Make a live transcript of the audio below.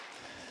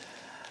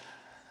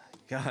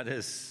God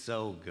is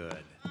so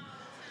good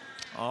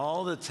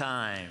all the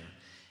time.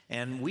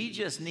 And we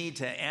just need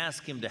to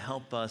ask him to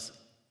help us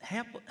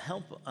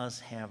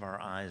have our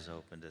eyes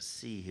open to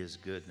see his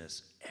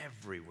goodness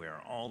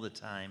everywhere, all the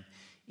time,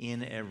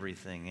 in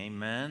everything.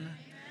 Amen? Amen.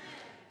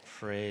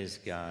 Praise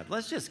God.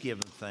 Let's just give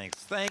him thanks.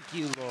 Thank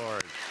you,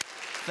 Lord.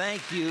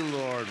 Thank you,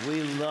 Lord.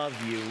 We love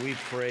you. We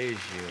praise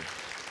you.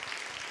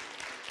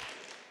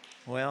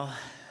 Well,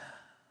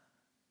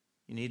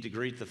 you need to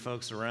greet the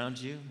folks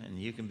around you, and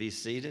you can be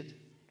seated.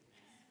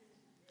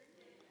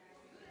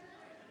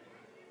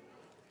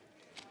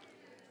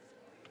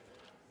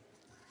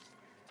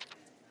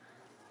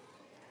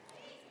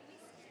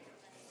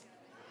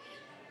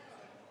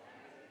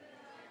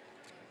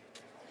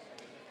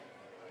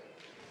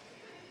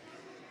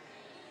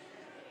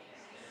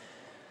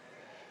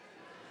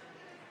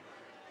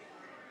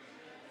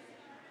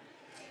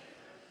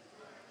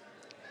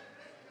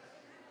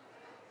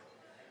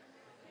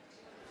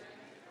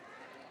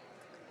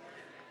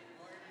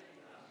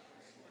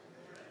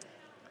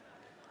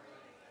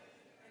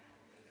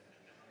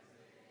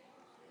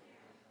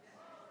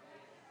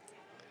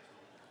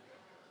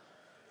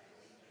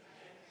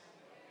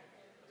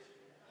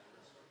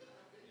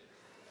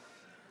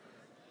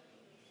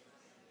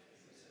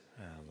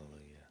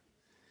 Hallelujah.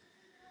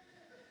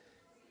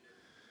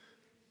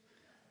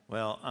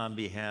 Well, on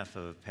behalf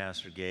of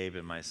Pastor Gabe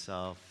and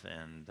myself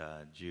and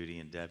Judy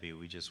and Debbie,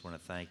 we just want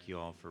to thank you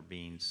all for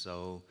being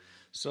so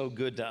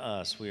good to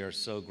us. We are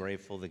so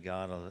grateful that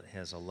God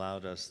has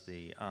allowed us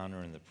the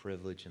honor and the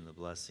privilege and the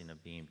blessing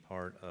of being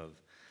part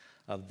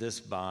of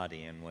this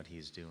body and what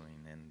he's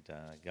doing. And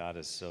God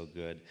is so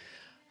good.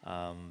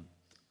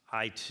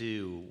 I,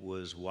 too,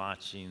 was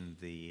watching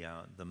the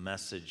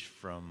message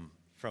from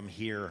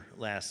here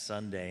last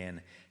Sunday, and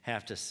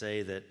have to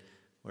say that,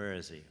 where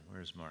is he?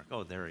 Where's Mark?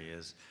 Oh, there he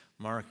is.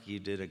 Mark, you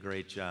did a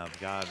great job.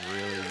 God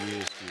really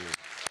used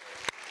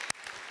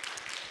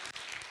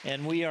you.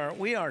 And we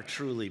are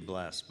truly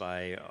blessed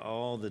by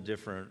all the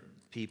different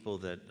people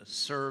that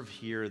serve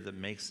here that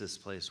makes this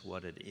place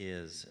what it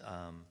is.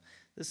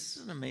 This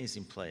is an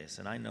amazing place,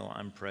 and I know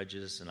I'm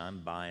prejudiced and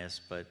I'm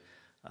biased, but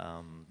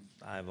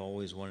I've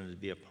always wanted to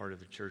be a part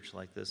of a church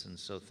like this, and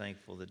so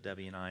thankful that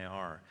Debbie and I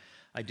are.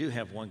 I do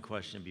have one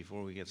question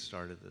before we get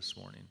started this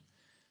morning.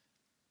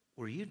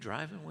 Were you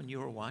driving when you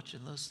were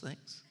watching those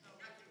things?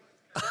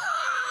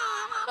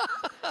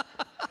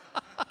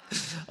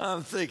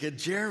 I'm thinking,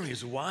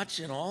 Jeremy's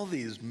watching all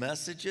these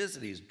messages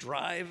and he's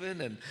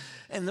driving.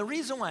 And the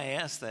reason why I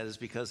asked that is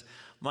because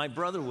my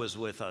brother was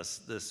with us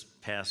this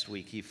past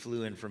week. He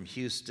flew in from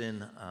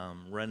Houston,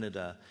 rented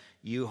a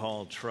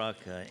U-Haul truck,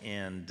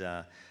 and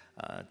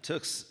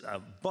took a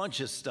bunch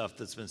of stuff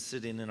that's been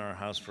sitting in our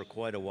house for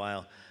quite a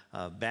while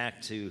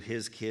back to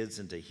his kids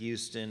and to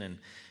Houston.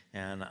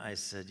 And I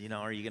said,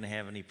 are you going to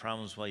have any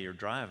problems while you're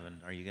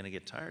driving? Are you going to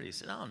get tired? He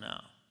said, oh, no.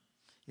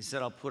 He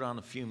said, I'll put on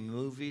a few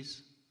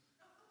movies.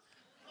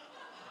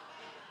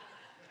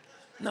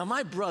 Now,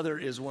 my brother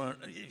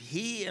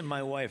he and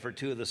my wife are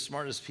two of the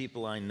smartest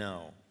people I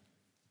know.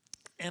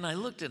 And I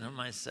looked at him,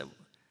 I said,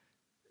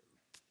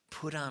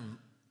 put on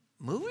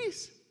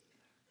movies?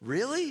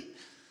 Really?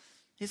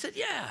 He said,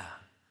 yeah.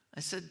 I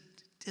said,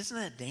 isn't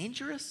that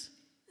dangerous?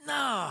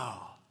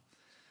 No.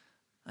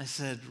 I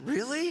said,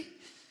 really?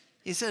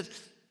 He said,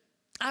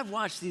 I've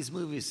watched these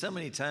movies so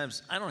many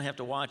times, I don't have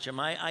to watch them.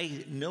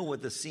 I know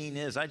what the scene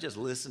is. I just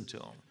listen to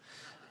them.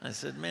 I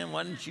said, man,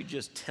 why didn't you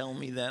just tell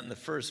me that in the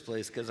first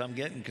place? Because I'm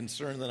getting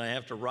concerned that I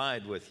have to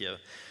ride with you.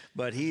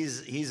 But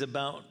he's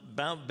about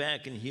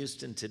back in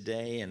Houston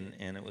today,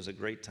 and it was a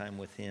great time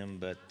with him.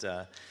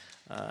 But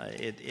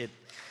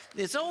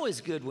it's always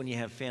good when you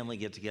have family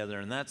get together,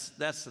 and that's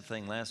the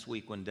thing. Last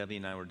week when Debbie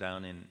and I were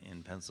down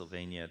in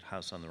Pennsylvania at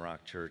House on the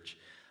Rock Church,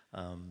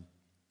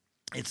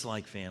 it's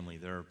like family.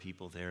 There are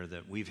people there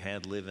that we've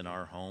had live in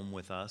our home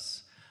with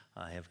us,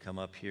 have come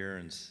up here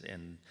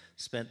and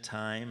spent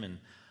time, and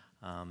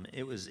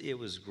it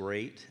was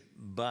great.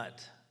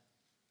 But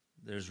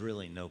there's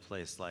really no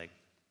place like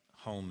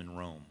home in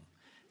Rome,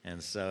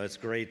 and so it's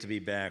great to be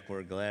back.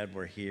 We're glad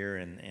we're here,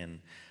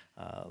 and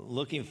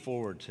looking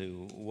forward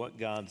to what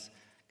God's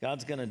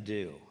going to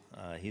do.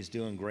 He's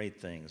doing great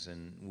things,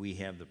 and we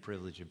have the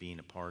privilege of being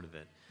a part of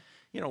it.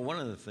 One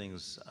of the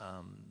things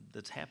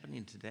that's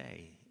happening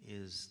today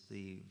is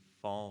the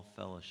Fall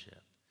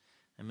Fellowship.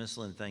 And Miss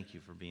Lynn, thank you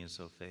for being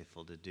so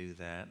faithful to do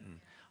that, and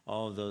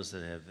all of those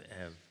that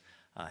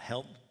have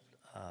helped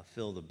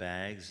fill the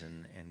bags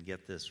and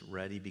get this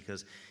ready,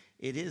 because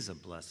it is a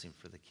blessing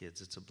for the kids.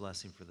 It's a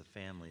blessing for the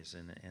families,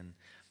 and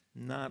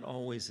not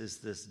always is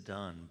this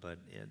done, but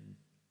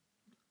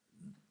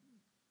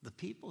the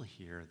people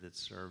here that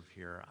serve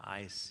here,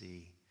 I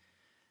see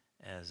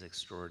as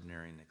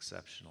extraordinary and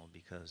exceptional,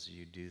 because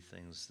you do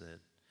things that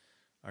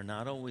are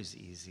not always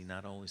easy,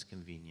 not always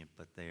convenient,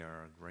 but they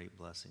are a great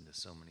blessing to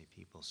so many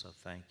people. So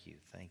thank you,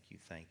 thank you,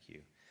 thank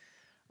you.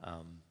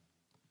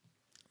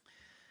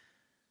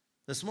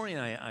 This morning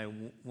I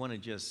want to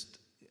just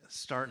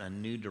start in a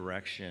new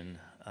direction.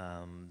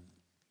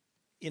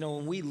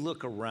 When we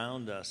look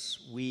around us,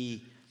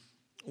 we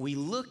we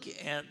look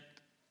at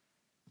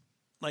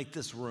like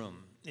this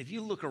room. If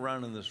you look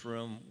around in this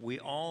room, we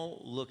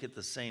all look at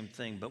the same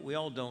thing, but we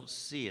all don't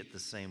see it the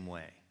same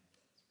way.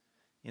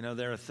 You know,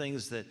 there are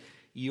things that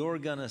you're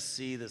going to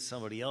see that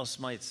somebody else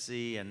might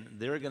see, and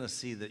they're going to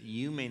see that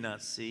you may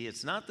not see.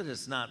 It's not that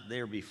it's not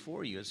there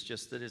before you. It's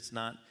just that it's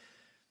not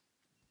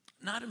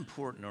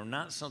important or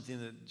not something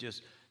that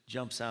just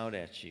jumps out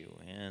at you.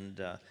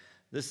 And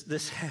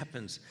this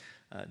happens.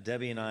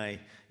 Debbie and I,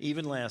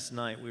 even last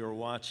night, we were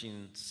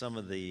watching some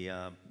of the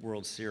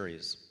World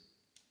Series.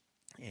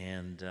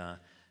 And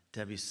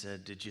Debbie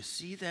said, "Did you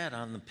see that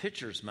on the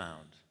pitcher's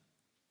mound?"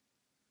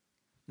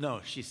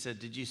 No, she said,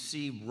 "Did you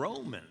see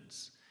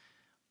Romans?"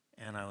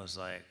 And I was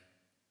like,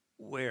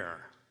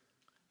 "Where?"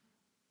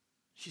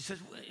 She said,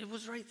 "It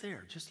was right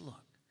there. Just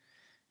look."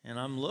 And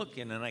I'm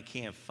looking, and I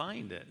can't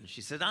find it. And she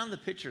said, "On the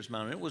pitcher's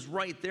mound." It was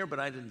right there, but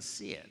I didn't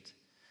see it.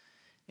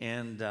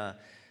 And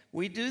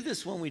we do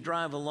this when we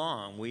drive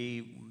along.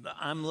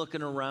 I'm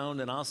looking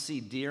around, and I'll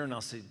see deer, and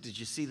I'll say, "Did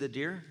you see the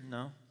deer?"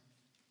 "No."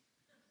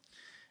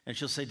 And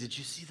she'll say, "Did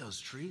you see those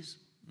trees?"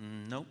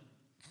 "Nope."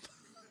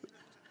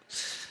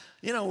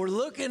 You know, we're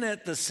looking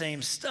at the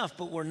same stuff,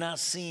 but we're not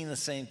seeing the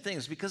same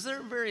things because there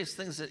are various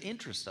things that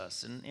interest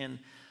us. And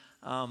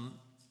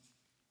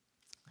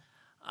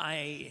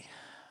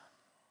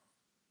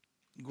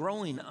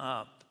growing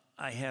up,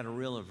 I had a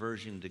real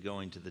aversion to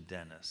going to the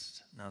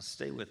dentist. Now,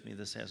 stay with me.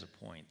 This has a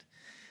point.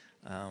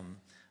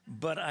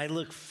 But I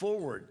look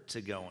forward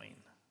to going.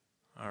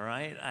 All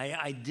right?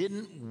 I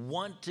didn't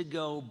want to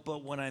go,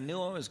 but when I knew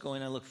I was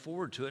going, I looked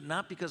forward to it,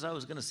 not because I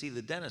was going to see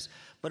the dentist,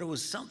 but it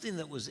was something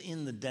that was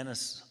in the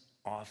dentist's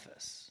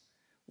office.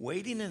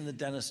 Waiting in the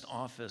dentist's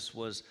office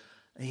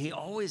he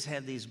always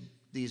had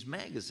these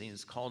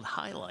magazines called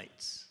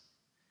Highlights.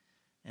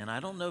 And I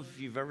don't know if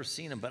you've ever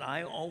seen them, but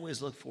I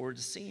always look forward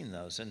to seeing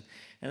those. And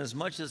as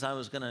much as I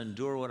was going to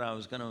endure what I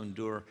was going to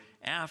endure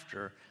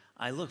after,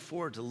 I look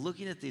forward to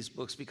looking at these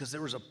books because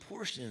there was a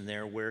portion in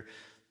there where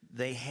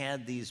they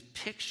had these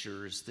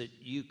pictures that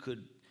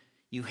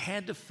you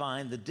had to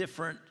find the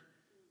different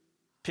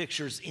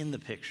pictures in the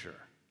picture.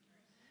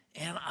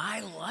 And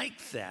I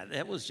liked that.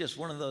 That was just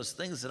one of those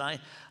things that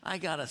I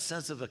got a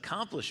sense of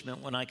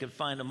accomplishment when I could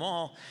find them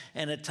all.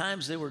 And at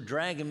times they were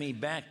dragging me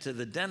back to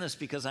the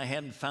dentist because I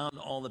hadn't found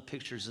all the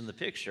pictures in the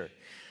picture.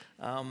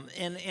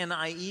 And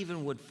I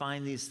even would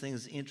find these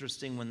things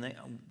interesting when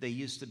they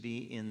used to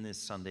be in this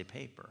Sunday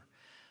paper.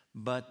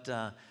 But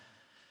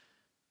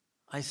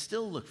I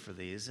still look for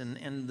these.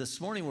 And this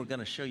morning we're going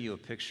to show you a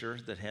picture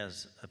that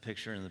has a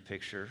picture in the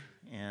picture.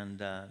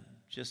 And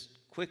just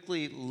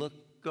quickly look.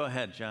 Go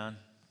ahead, John.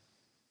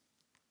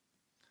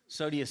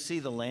 So do you see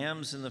the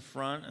lambs in the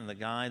front and the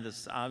guy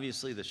that's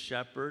obviously the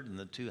shepherd and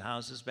the two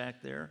houses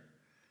back there?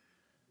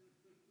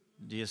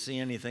 Do you see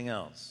anything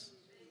else?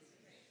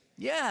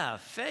 Yeah,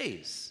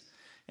 face.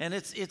 And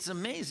it's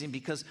amazing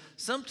because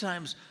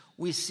sometimes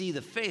we see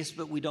the face,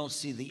 but we don't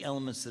see the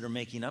elements that are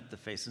making up the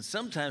face. And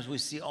sometimes we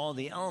see all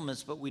the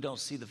elements, but we don't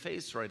see the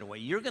face right away.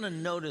 You're going to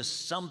notice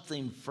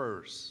something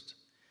first.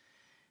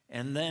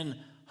 And then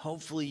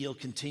hopefully you'll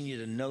continue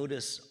to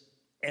notice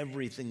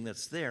everything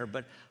that's there.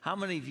 But how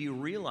many of you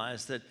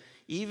realize that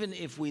even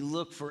if we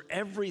look for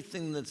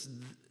everything that's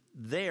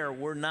there,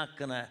 we're not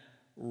going to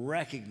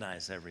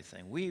recognize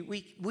everything?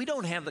 We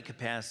don't have the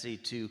capacity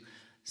to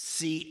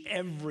see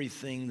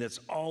everything that's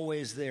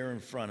always there in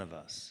front of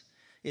us.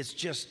 It's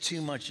just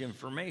too much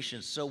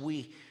information. So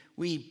we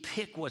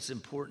pick what's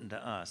important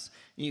to us.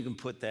 You can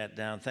put that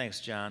down.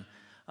 Thanks, John.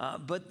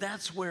 But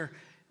that's where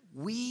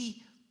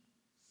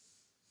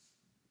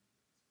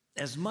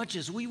as much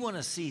as we want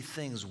to see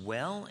things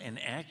well and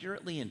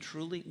accurately and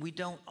truly, we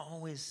don't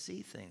always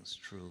see things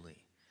truly.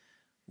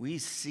 We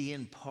see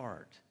in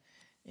part.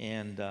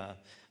 And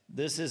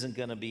this isn't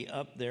going to be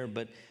up there,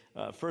 but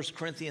 1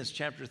 Corinthians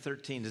chapter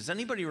 13. Does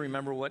anybody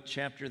remember what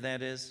chapter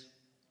that is?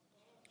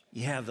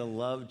 Yeah, the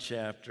love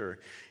chapter.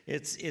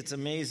 It's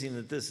amazing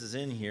that this is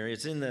in here.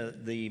 It's in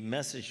the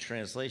Message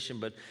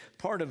translation, but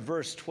part of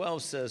verse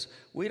 12 says,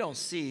 we don't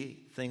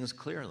see things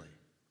clearly.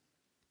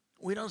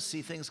 We don't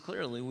see things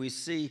clearly.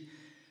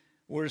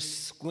 We're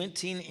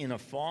squinting in a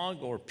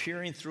fog or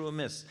peering through a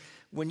mist.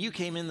 When you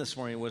came in this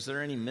morning, was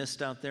there any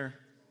mist out there?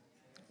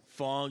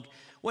 Fog?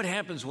 What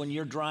happens when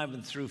you're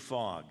driving through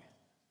fog?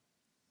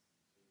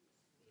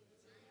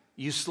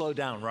 You slow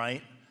down,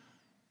 right?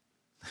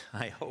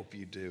 I hope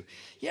you do.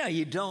 Yeah,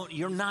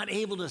 you're not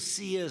able to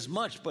see as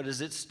much, but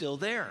is it still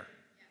there?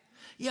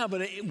 Yeah,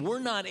 but we're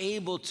not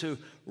able to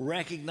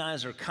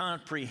recognize or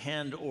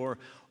comprehend or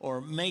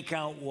make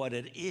out what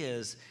it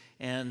is.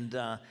 And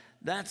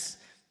that's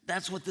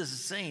what this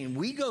is saying.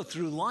 We go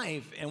through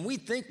life and we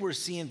think we're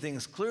seeing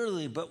things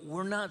clearly, but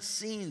we're not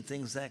seeing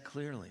things that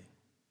clearly.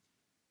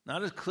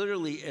 Not as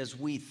clearly as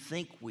we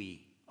think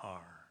we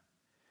are.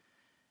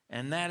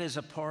 And that is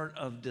a part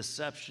of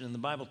deception. And the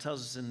Bible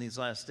tells us in these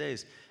last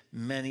days,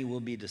 many will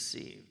be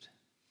deceived.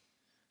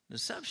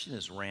 Deception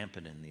is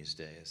rampant in these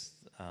days.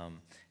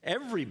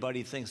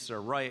 Everybody thinks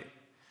they're right,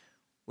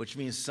 which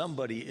means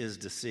somebody is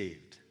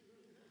deceived.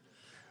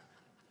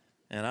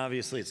 And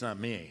obviously it's not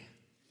me.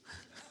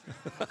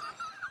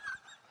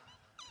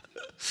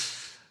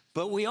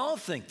 But we all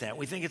think that.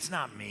 We think it's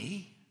not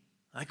me.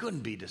 I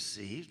couldn't be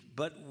deceived.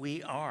 But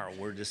we are.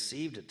 We're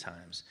deceived at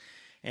times.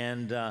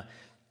 And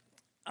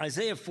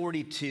Isaiah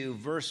 42,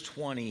 verse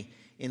 20,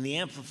 in the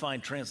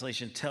Amplified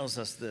Translation tells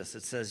us this.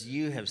 It says,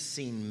 you have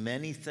seen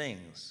many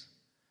things.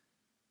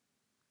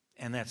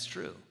 And that's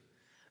true.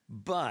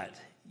 But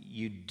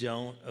you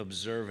don't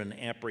observe and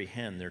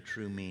apprehend their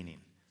true meaning.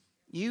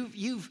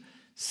 You've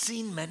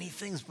seen many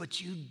things,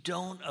 but you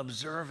don't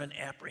observe and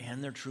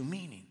apprehend their true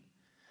meaning.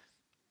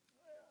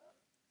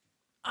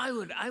 I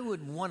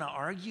would want to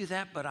argue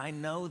that, but I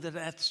know that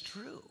that's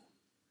true.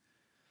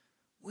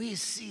 We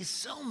see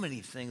so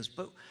many things,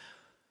 but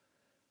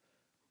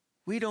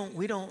we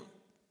don't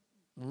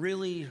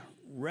really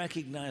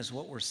recognize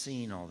what we're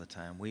seeing all the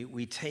time.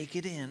 We take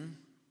it in,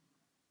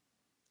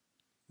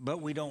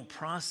 but we don't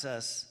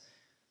process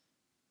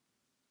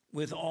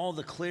with all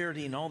the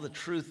clarity and all the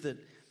truth that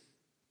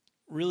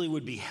really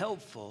would be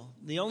helpful.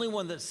 The only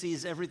one that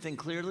sees everything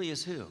clearly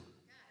is who?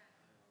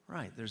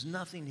 Right. There's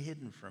nothing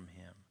hidden from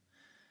him.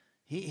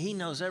 He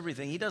knows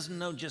everything. He doesn't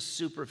know just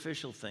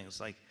superficial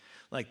things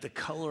like the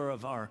color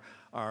of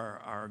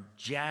our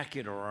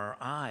jacket or our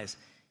eyes.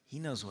 He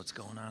knows what's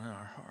going on in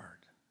our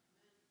heart.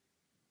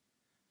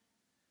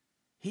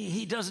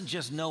 He doesn't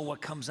just know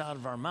what comes out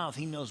of our mouth.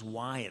 He knows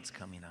why it's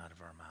coming out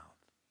of our mouth.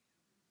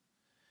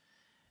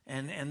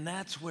 And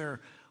that's where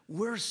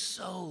we're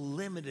so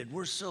limited.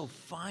 We're so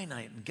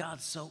finite, and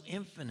God's so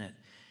infinite.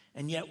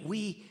 And yet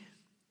we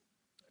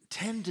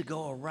tend to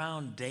go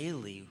around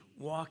daily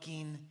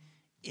walking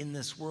in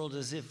this world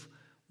as if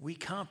we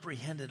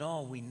comprehend it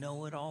all, we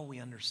know it all, we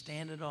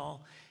understand it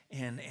all,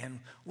 and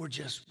we're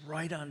just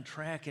right on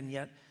track. And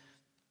yet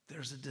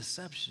there's a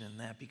deception in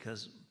that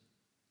because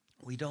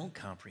we don't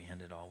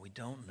comprehend it all. We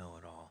don't know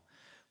it all.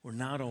 We're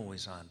not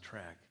always on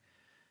track.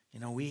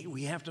 You know,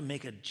 we have to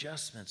make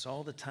adjustments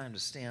all the time to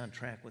stay on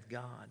track with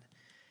God.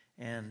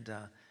 And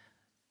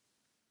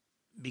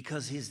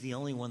because he's the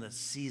only one that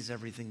sees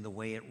everything the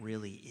way it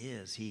really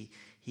is. He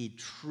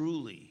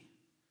truly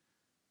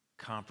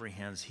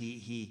comprehends.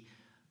 He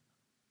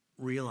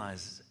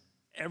realizes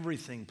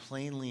everything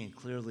plainly and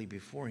clearly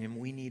before him.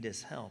 We need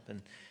his help.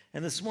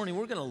 And this morning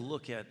we're going to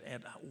look at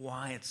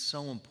why it's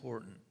so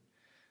important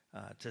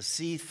to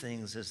see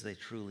things as they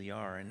truly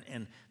are.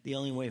 And the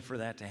only way for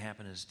that to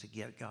happen is to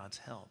get God's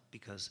help.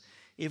 Because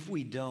if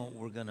we don't,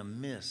 we're going to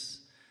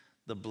miss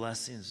the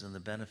blessings and the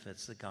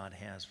benefits that God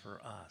has for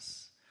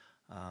us.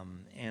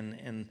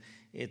 And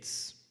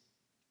it's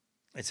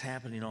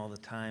happening all the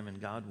time,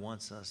 and God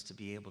wants us to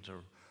be able to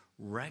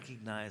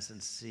recognize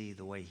and see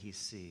the way he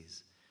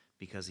sees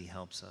because he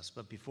helps us.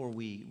 But before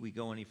we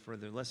go any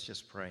further, let's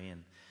just pray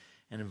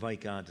and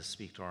invite God to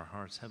speak to our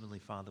hearts. Heavenly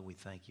Father, we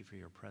thank you for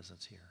your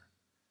presence here.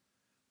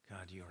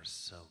 God, you are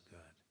so good.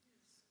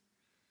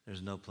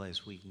 There's no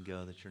place we can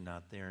go that you're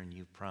not there, and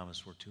you've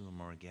promised where two or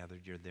more are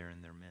gathered, you're there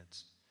in their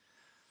midst.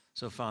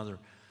 So, Father,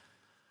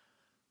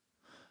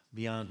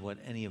 beyond what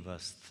any of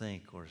us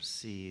think or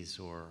sees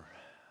or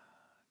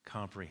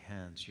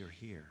comprehends, you're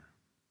here.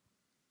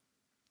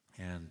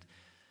 And,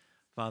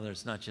 Father,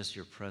 it's not just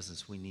your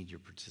presence. We need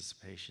your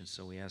participation.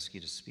 So we ask you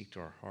to speak to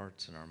our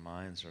hearts and our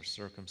minds, our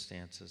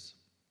circumstances,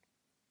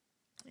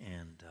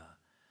 and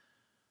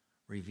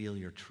reveal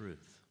your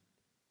truth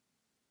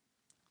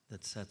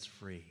that sets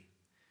free,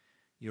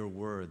 your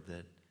word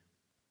that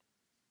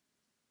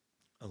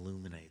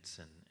illuminates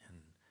and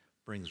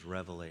brings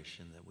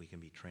revelation that we can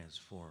be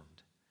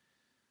transformed,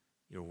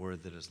 your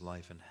word that is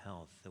life and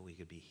health, that we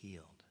could be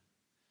healed.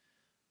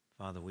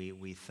 Father,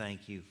 we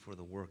thank you for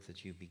the work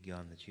that you've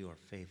begun, that you are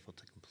faithful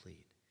to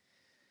complete.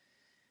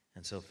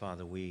 And so,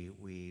 Father, we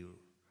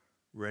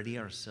ready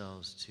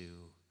ourselves to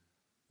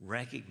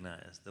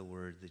recognize the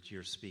word that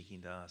you're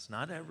speaking to us.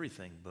 Not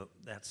everything, but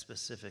that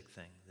specific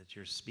thing that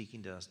you're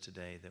speaking to us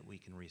today, that we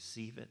can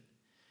receive it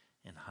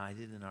and hide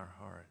it in our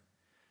heart,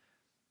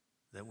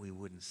 that we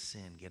wouldn't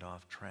sin, get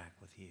off track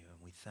with you.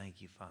 And we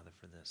thank you, Father,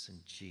 for this. In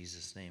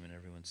Jesus' name, and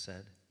everyone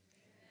said. Amen.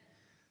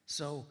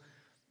 So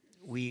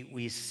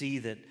we see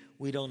that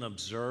we don't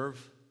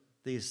observe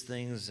these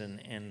things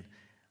and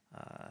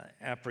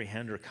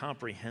apprehend or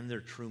comprehend their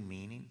true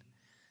meaning.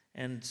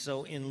 And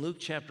so in Luke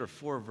chapter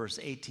 4, verse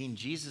 18,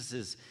 Jesus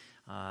is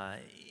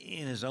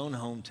in his own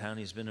hometown.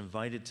 He's been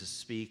invited to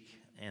speak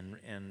and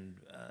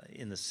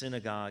in the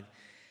synagogue.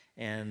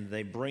 And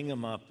they bring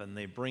him up and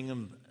they bring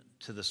him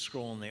to the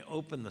scroll, and they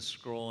open the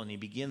scroll, and he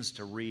begins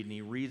to read, and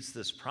he reads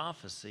this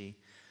prophecy,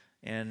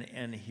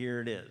 and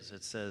here it is.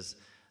 It says,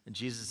 and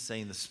Jesus is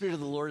saying, the Spirit of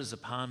the Lord is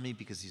upon me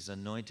because he's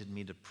anointed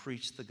me to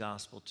preach the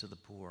gospel to the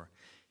poor.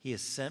 He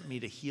has sent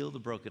me to heal the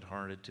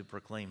brokenhearted, to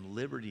proclaim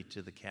liberty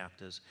to the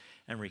captives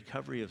and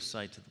recovery of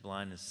sight to the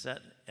blind, and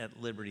set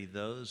at liberty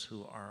those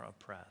who are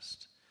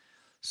oppressed.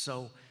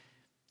 So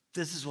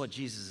this is what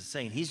Jesus is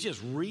saying. He's just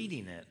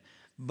reading it,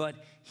 but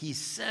he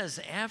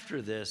says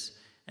after this,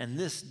 and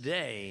this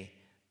day,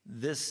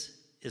 this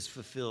is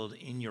fulfilled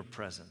in your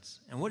presence.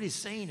 And what he's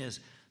saying is,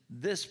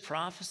 this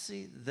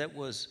prophecy that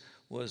was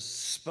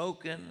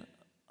spoken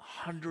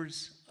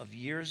hundreds of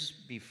years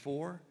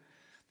before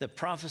that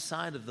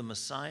prophesied of the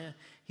Messiah,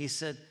 he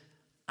said,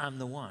 I'm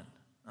the one.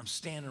 I'm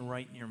standing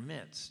right in your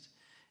midst.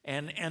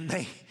 And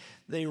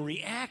they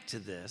react to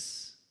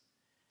this,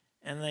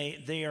 and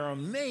they are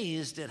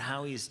amazed at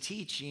how he's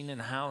teaching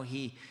and how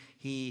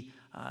he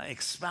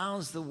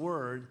expounds the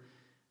word.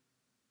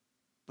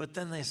 But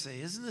then they say,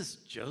 isn't this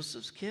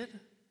Joseph's kid?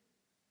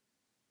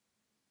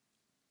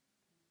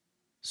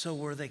 So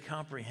were they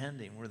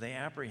comprehending? Were they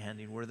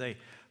apprehending? Were they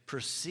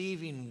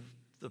perceiving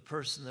the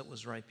person that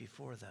was right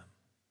before them?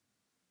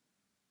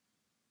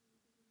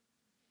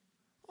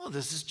 Well,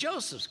 this is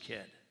Joseph's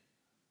kid.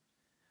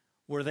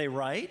 Were they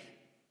right?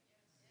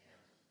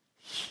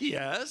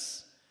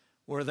 Yes.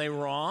 Were they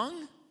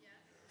wrong?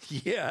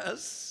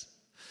 Yes.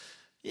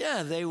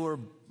 Yeah, they were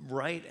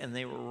right and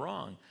they were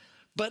wrong.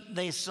 But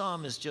they saw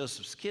him as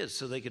Joseph's kid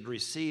so they could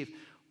receive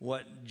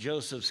what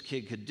Joseph's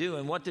kid could do.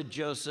 And what did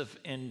Joseph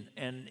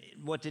and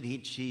what did he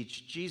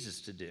teach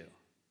Jesus to do?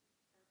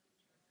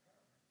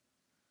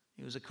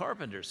 He was a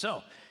carpenter.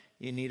 So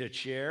you need a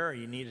chair or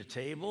you need a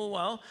table.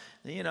 Well,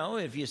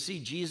 if you see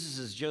Jesus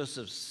as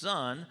Joseph's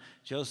son,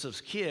 Joseph's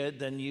kid,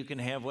 then you can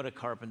have what a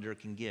carpenter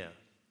can give.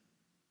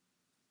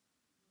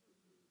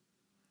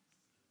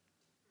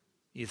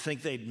 You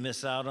think they'd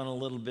miss out on a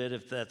little bit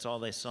if that's all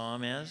they saw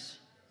him as?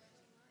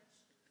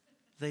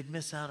 They'd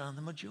miss out on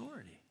the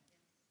majority.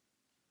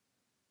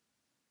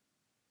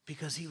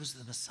 Because he was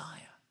the Messiah.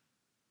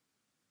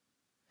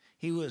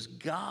 He was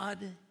God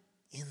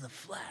in the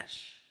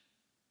flesh.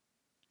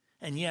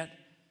 And yet,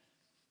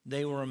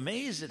 they were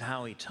amazed at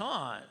how he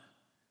taught,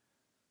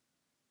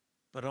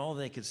 but all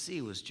they could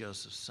see was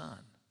Joseph's son.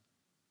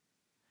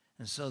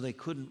 And so they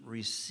couldn't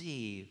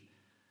receive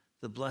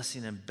the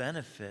blessing and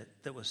benefit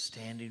that was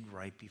standing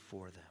right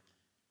before them.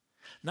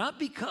 Not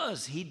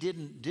because he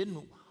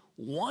didn't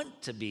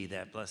want to be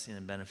that blessing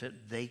and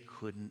benefit, they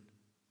couldn't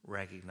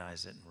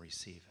recognize it and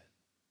receive it.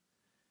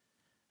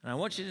 And I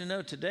want you to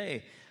know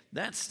today,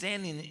 that's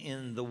standing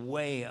in the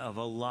way of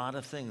a lot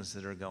of things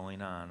that are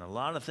going on, a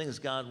lot of things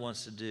God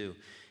wants to do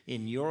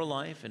in your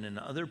life and in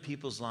other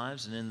people's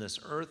lives and in this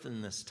earth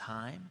and this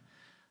time.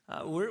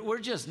 We're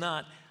just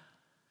not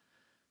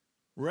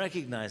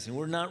recognizing.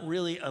 We're not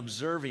really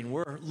observing.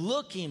 We're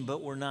looking,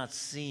 but we're not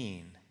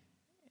seeing.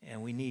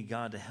 And we need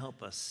God to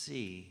help us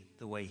see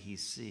the way he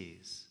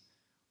sees,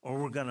 or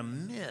we're going to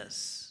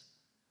miss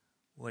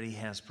what he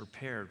has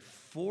prepared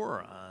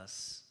for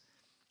us,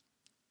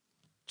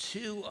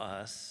 to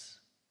us,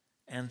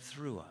 and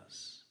through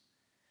us.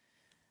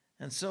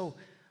 And so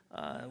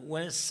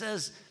when it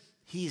says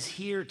he's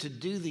here to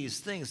do these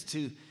things,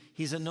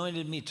 he's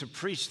anointed me to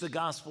preach the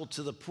gospel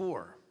to the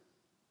poor.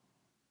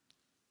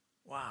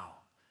 Wow.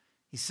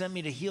 He sent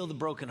me to heal the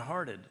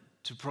brokenhearted,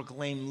 to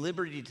proclaim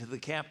liberty to the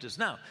captives.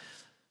 Now,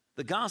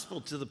 the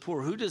gospel to the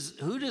poor, who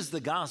does the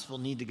gospel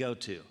need to go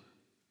to?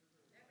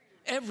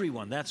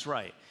 Everyone, that's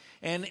right.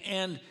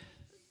 And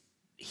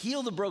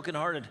heal the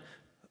brokenhearted.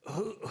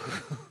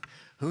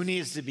 Who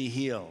needs to be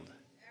healed?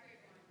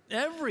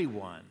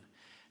 Everyone.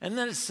 And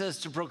then it says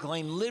to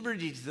proclaim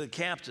liberty to the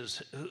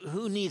captives.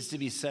 Who needs to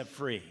be set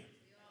free?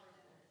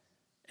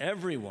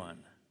 Everyone.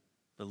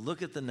 But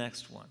look at the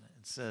next one.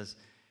 It says,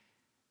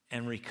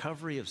 and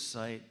recovery of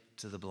sight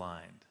to the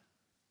blind.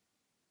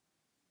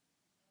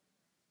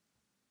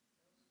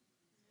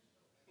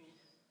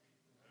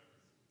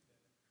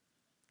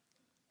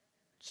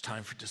 It's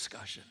time for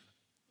discussion.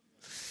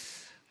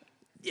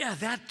 Yeah,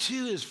 that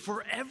too is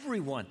for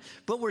everyone.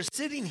 But we're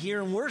sitting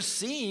here and we're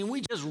seeing,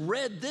 we just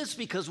read this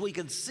because we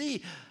can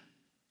see.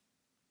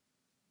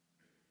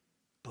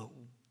 But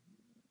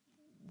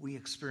we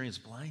experience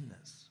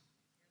blindness.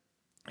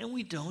 And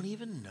we don't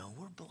even know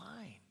we're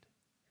blind.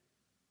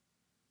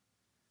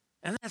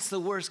 And that's the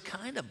worst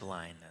kind of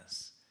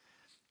blindness.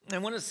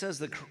 And when it says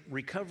the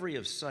recovery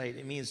of sight,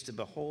 it means to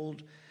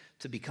behold,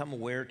 to become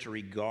aware, to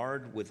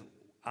regard with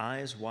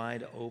eyes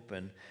wide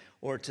open,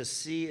 or to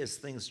see as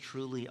things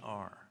truly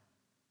are.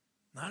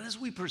 Not as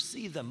we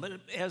perceive them, but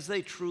as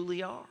they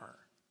truly are.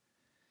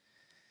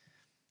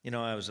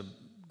 I was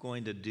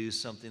going to do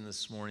something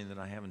this morning that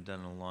I haven't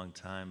done in a long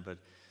time, but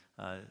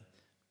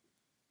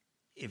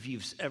if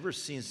you've ever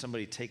seen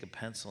somebody take a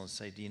pencil and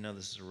say, do you know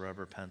this is a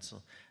rubber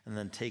pencil? And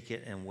then take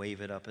it and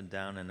wave it up and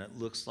down, and it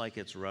looks like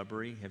it's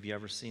rubbery. Have you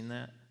ever seen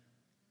that?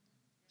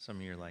 Some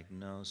of you are like,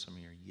 no. Some of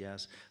you are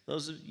yes.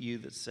 Those of you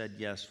that said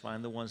yes,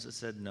 find the ones that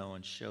said no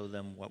and show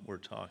them what we're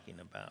talking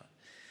about.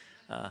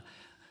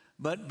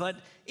 But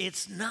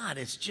it's not.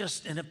 It's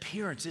just an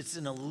appearance. It's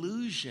an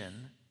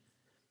illusion.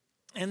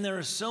 And there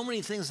are so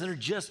many things that are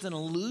just an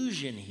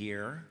illusion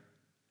here.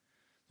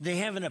 They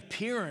have an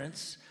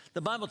appearance.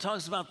 The Bible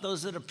talks about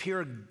those that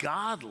appear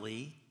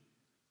godly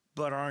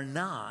but are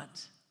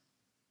not.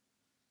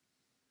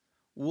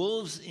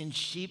 Wolves in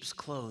sheep's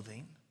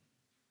clothing.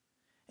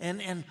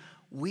 And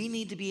we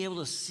need to be able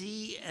to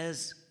see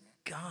as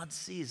God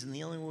sees. And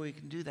the only way we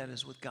can do that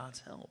is with God's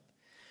help.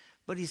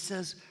 But he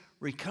says,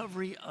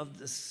 recovery of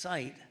the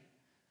sight.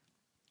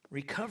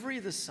 Recovery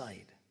of the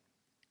sight.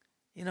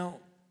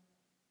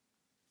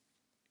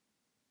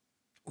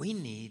 We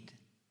need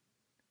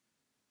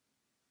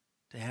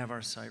to have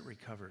our sight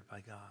recovered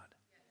by God.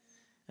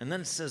 And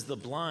then it says the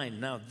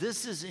blind. Now,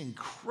 this is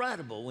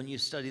incredible when you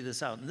study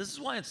this out. And this is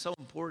why it's so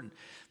important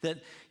that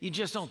you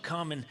just don't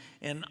come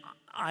and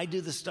I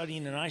do the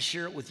studying and I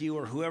share it with you,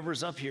 or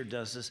whoever's up here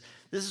does this.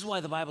 This is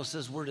why the Bible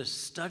says we're to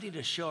study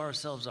to show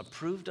ourselves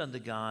approved unto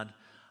God,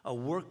 a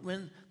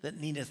workman that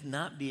needeth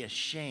not be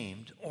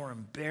ashamed or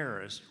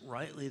embarrassed,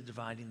 rightly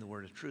dividing the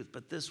word of truth.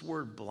 But this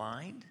word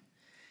blind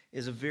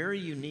is a very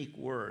unique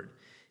word.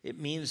 It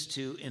means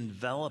to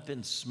envelop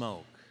in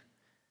smoke.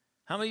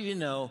 How many of you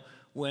know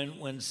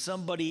when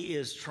somebody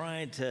is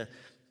trying to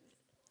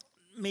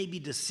maybe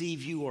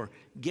deceive you or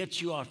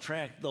get you off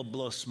track, they'll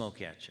blow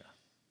smoke at you?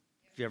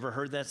 Have you ever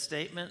heard that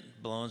statement,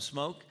 blowing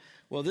smoke?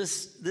 Well,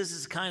 this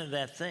is kind of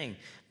that thing.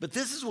 But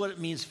this is what it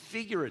means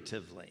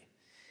figuratively.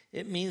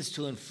 It means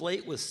to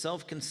inflate with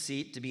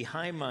self-conceit, to be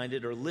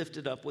high-minded or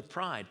lifted up with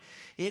pride.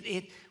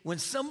 When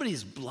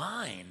somebody's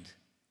blind,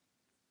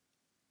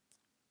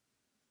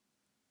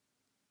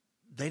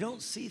 they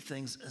don't see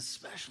things,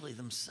 especially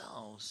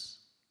themselves,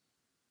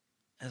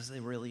 as they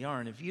really are.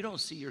 And if you don't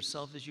see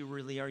yourself as you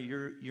really are,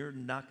 you're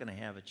not going to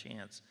have a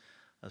chance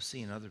of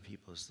seeing other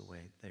people as the way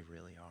they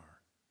really are.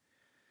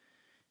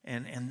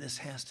 And this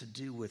has to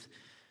do with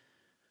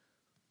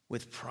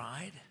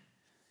pride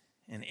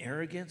and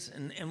arrogance.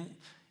 And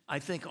I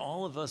think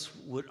all of us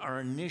our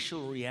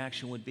initial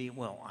reaction would be,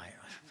 well,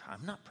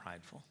 I'm not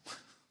prideful.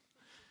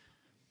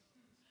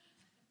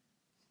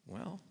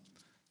 Well,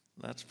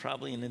 that's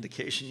probably an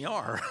indication you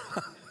are.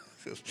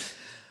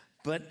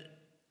 But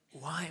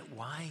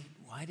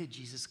why did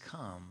Jesus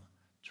come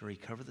to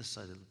recover the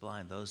sight of the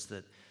blind? Those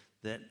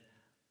that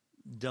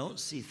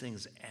don't see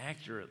things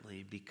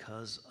accurately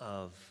because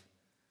of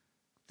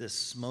this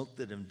smoke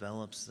that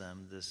envelops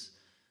them, this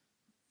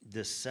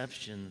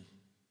deception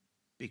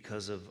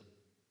because of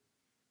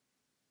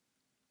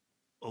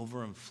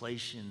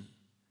overinflation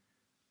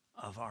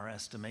of our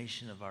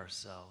estimation of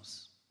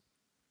ourselves,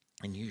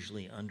 and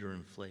usually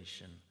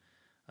underinflation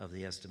of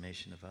the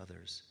estimation of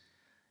others.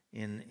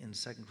 In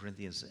 2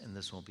 Corinthians, and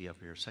this won't be up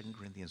here, 2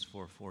 Corinthians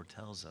 4:4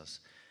 tells us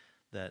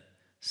that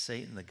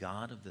Satan, the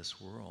god of this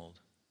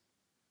world,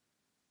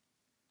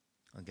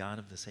 the god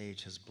of this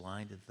age, has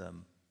blinded the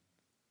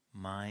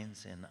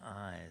minds and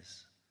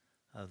eyes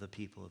of the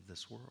people of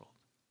this world.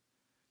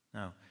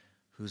 Now,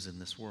 who's in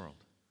this world?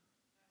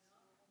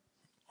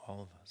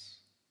 All of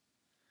us.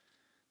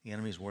 The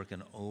enemy's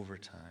working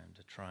overtime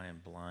to try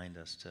and blind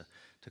us,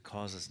 to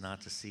cause us not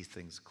to see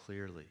things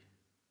clearly,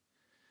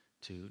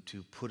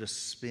 to put a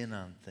spin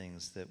on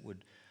things that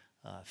would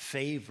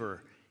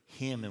favor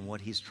him and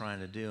what he's trying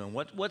to do. And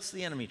what's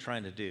the enemy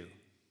trying to do?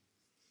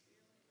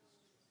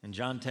 In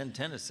John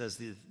 10:10 it says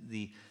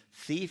the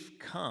thief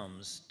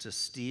comes to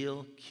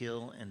steal,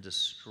 kill, and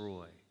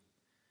destroy.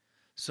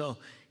 So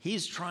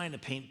he's trying to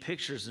paint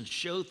pictures and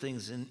show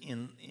things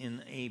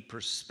in a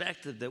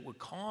perspective that would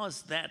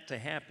cause that to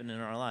happen in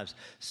our lives.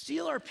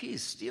 Steal our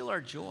peace, steal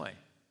our joy,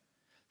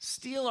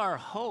 steal our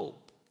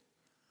hope,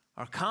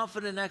 our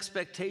confident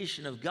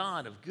expectation of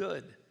God, of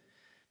good.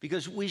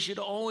 Because we should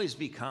always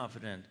be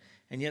confident,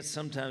 and yet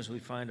sometimes we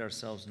find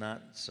ourselves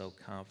not so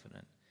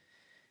confident.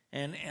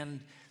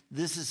 And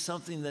this is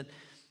something that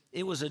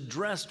it was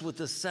addressed with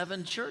the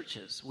 7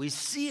 churches. We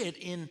see it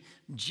in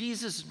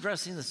Jesus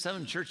addressing the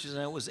 7 churches,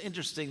 and it was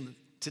interesting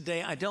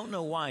today. I don't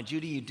know why.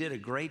 Judy, you did a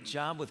great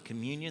job with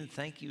communion.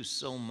 Thank you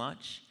so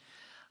much.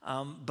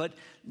 But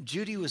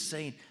Judy was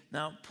saying,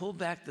 now pull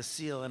back the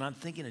seal, and I'm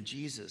thinking of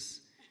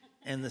Jesus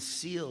and the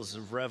seals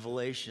of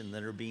Revelation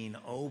that are being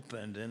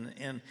opened.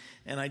 And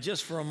I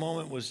just for a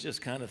moment was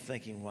just kind of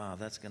thinking, wow,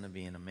 that's going to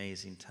be an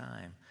amazing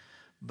time.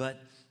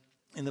 But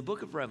in the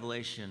book of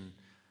Revelation,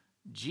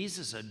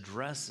 Jesus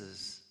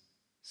addresses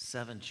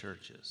 7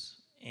 churches.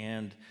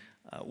 And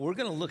we're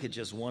going to look at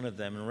just one of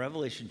them. In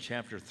Revelation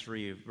chapter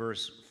 3,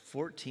 verse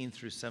 14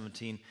 through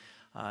 17,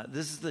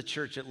 this is the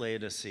church at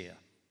Laodicea.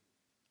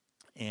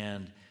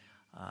 And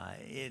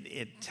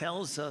it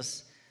tells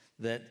us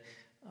that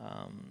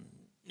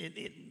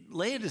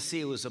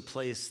Laodicea was a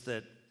place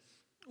that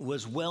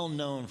was well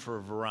known for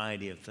a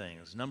variety of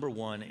things. Number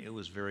one, it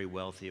was very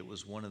wealthy. It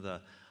was one of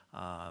the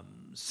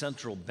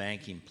central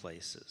banking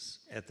places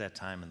at that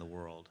time in the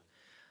world.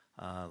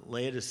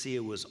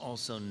 Laodicea was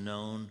also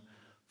known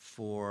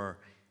for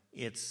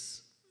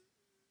its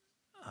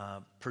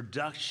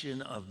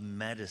production of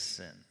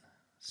medicine,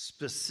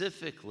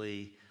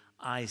 specifically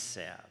eye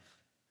salve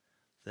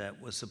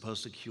that was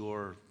supposed to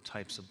cure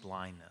types of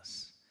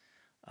blindness.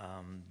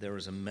 There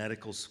was a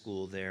medical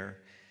school there,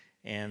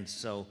 and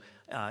so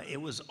it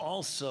was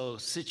also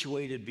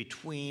situated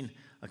between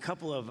a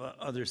couple of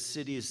other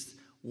cities.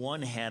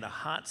 One had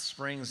hot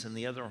springs and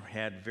the other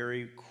had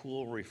very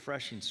cool,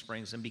 refreshing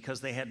springs. And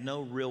because they had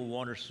no real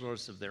water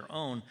source of their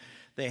own,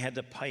 they had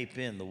to pipe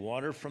in the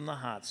water from the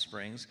hot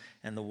springs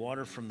and the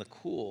water from the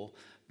cool.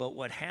 But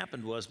what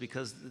happened was,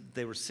 because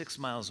they were 6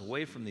 miles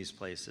away from these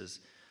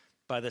places,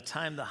 by the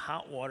time the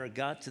hot water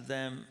got to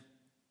them,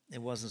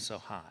 it wasn't so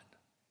hot.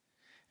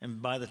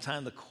 And by the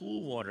time the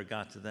cool water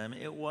got to them,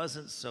 it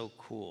wasn't so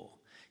cool.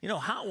 You know,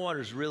 hot water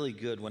is really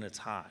good when it's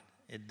hot.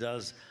 It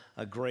does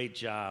a great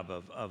job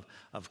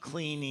of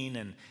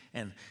cleaning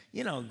and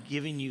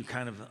giving you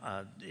kind of,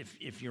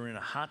 if you're in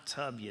a hot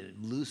tub, you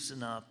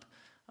loosen up.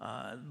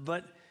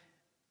 But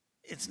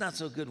it's not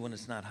so good when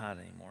it's not hot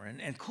anymore.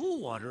 And cool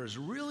water is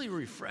really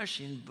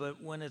refreshing,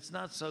 but when it's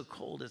not so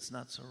cold, it's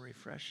not so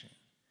refreshing.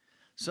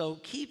 So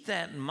keep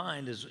that in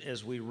mind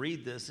as we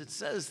read this. It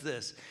says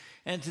this,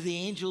 "And to the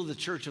angel of the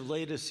church of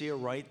Laodicea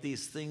write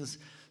these things,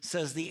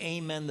 says the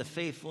Amen, the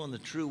faithful and the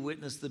true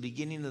witness, the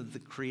beginning of the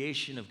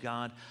creation of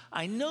God.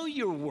 I know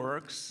your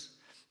works,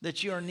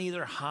 that you are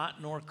neither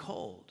hot nor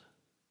cold."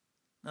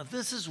 Now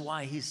this is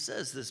why he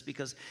says this,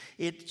 because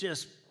it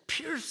just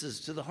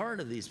pierces to the heart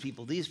of these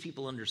people. These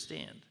people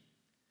understand.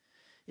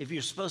 If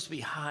you're supposed to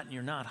be hot and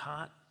you're not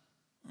hot,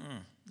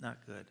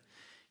 not good.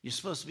 You're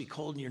supposed to be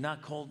cold and you're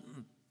not cold,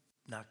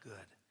 not good.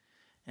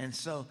 And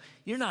so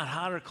you're not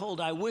hot or cold.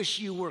 I wish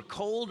you were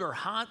cold or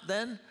hot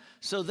then.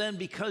 So then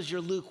because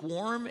you're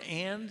lukewarm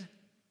and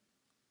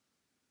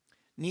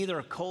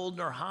neither cold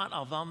nor hot,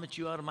 I'll vomit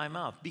you out of my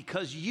mouth.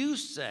 Because you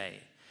say,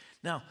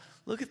 now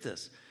look at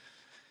this.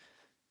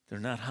 They're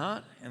not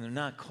hot and they're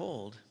not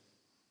cold.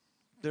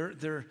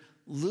 They're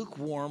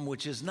lukewarm,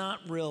 which is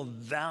not real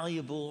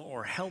valuable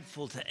or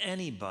helpful to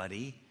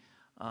anybody.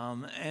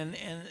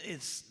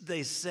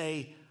 They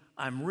say,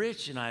 I'm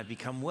rich and I have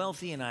become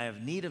wealthy and I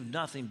have need of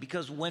nothing.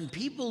 Because when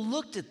people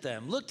looked at the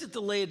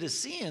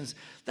Laodiceans,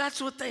 that's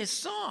what they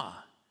saw.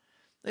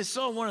 They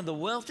saw one of the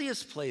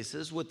wealthiest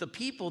places with the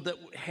people that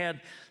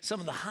had some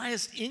of the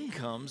highest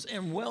incomes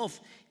and wealth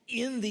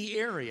in the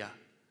area.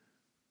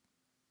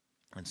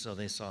 And so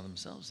they saw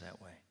themselves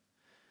that way.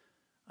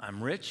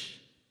 I'm rich,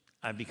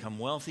 I've become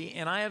wealthy,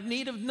 and I have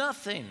need of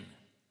nothing.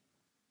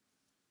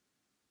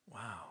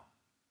 Wow.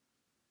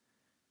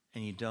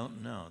 And you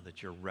don't know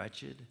that you're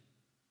wretched,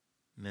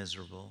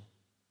 miserable,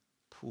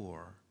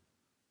 poor,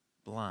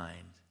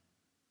 blind,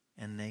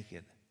 and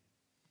naked.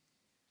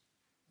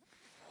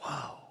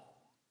 Wow.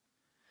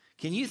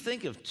 Can you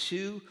think of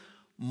two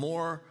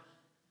more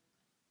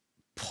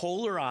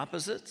polar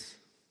opposites?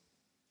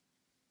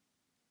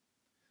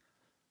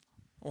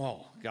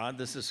 Well, God,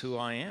 this is who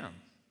I am.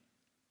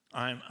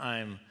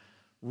 I'm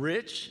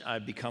rich,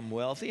 I've become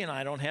wealthy, and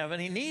I don't have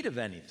any need of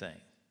anything.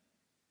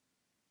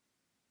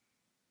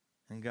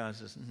 And God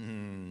says,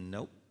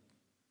 nope.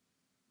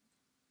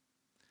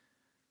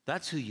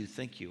 That's who you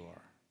think you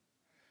are.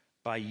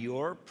 By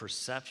your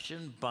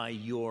perception, by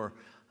your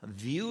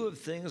view of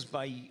things,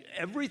 by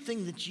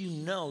everything that you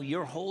know,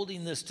 you're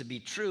holding this to be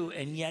true,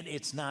 and yet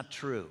it's not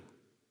true.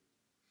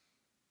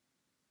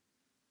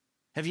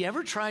 Have you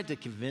ever tried to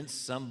convince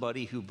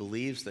somebody who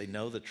believes they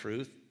know the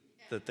truth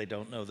that they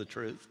don't know the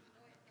truth?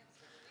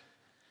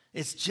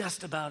 It's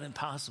just about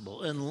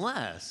impossible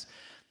unless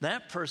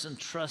that person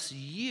trusts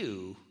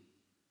you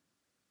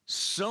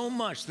so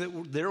much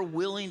that they're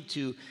willing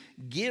to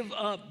give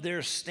up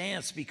their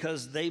stance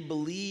because they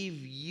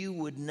believe you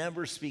would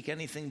never speak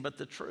anything but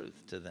the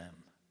truth to them.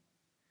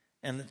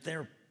 And that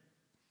they're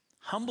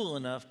humble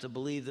enough to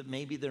believe that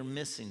maybe they're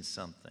missing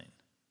something.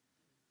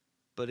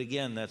 But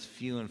again, that's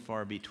few and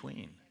far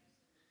between.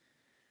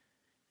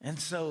 And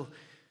so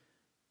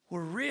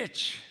we're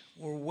rich,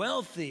 we're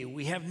wealthy,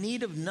 we have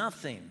need of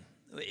nothing.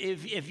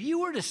 If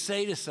you were to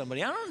say to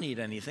somebody, I don't need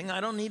anything,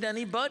 I don't need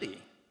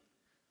anybody,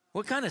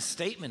 what kind of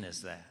statement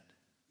is that?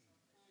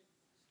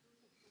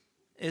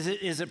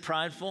 Is it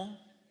prideful?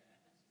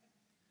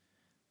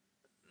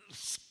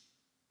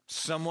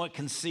 Somewhat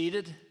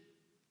conceited?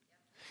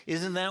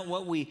 Isn't that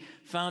what we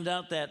found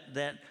out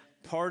that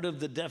part of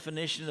the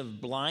definition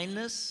of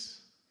blindness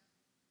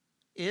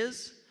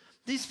is?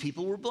 These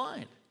people were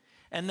blind.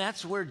 And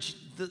that's where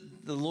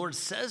the Lord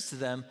says to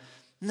them,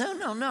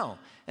 no.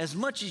 As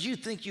much as you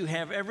think you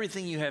have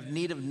everything, you have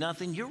need of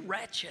nothing, you're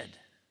wretched.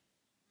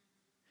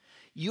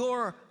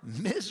 You're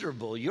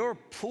miserable. You're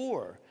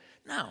poor.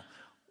 Now,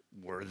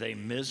 were they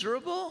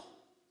miserable?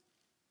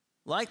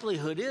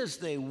 Likelihood is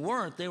they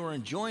weren't. They were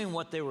enjoying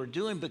what they were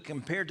doing, but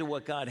compared to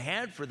what God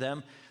had for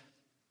them,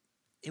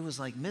 it was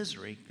like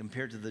misery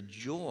compared to the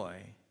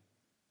joy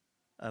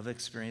of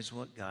experiencing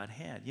what God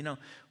had. You know,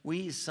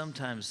 we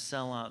sometimes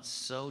sell out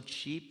so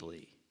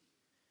cheaply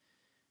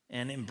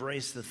and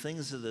embrace the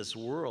things of this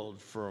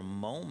world for a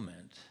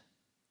moment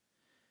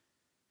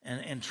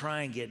and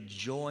try and get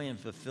joy and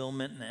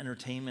fulfillment and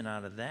entertainment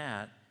out of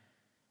that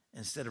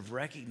instead of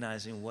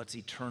recognizing what's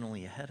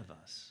eternally ahead of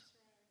us.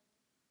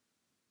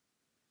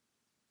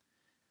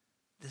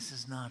 This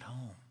is not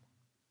home.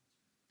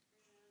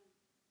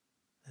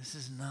 This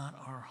is not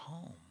our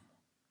home.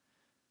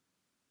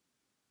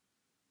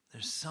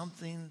 There's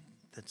something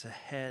that's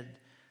ahead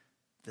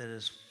that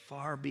is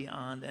far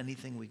beyond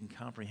anything we can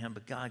comprehend,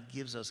 but God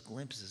gives us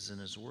glimpses in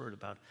His Word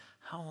about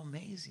how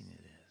amazing it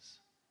is.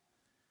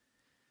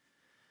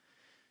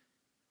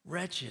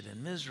 Wretched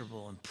and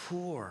miserable and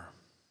poor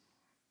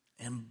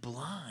and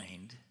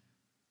blind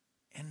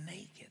and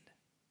naked.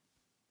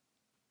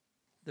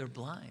 They're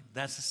blind.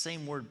 That's the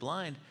same word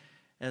blind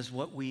as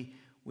what we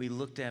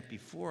looked at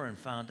before and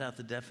found out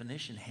the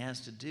definition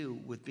has to do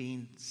with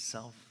being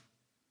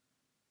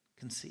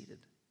self-conceited.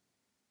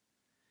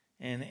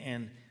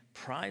 and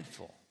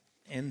prideful.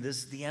 And this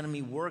is the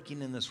enemy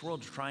working in this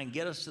world to try and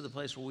get us to the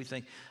place where we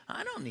think,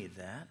 I don't need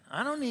that.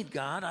 I don't need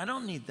God. I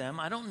don't need them.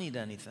 I don't need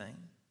anything.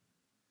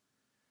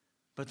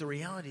 But the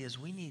reality is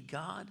we need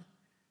God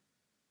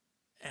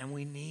and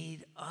we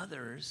need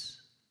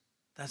others.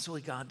 That's the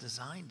way God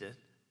designed it.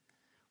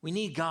 We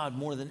need God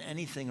more than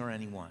anything or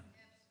anyone.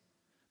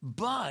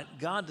 But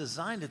God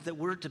designed it that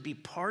we're to be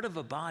part of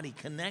a body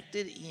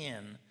connected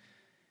in,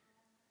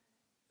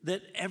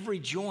 that every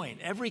joint,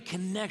 every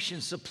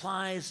connection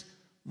supplies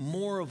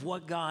more of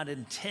what God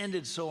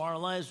intended, so our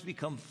lives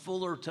become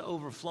fuller to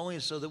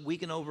overflowing so that we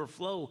can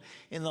overflow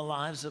in the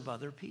lives of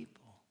other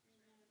people.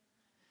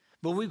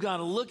 But we've got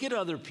to look at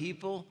other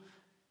people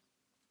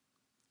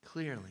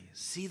clearly,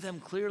 see them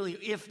clearly.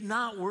 If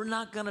not, we're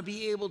not going to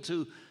be able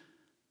to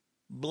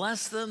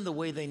bless them the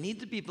way they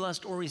need to be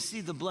blessed or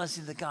receive the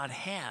blessing that God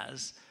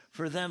has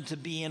for them to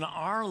be in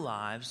our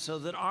lives so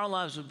that our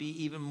lives would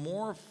be even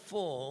more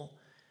full,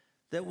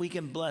 that we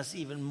can bless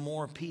even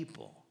more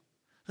people.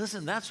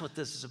 Listen, that's what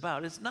this is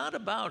about. It's not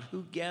about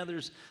who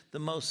gathers the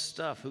most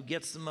stuff, who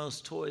gets the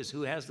most toys,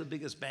 who has the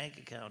biggest bank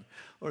account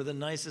or the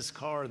nicest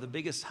car or the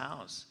biggest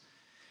house.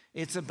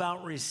 It's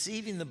about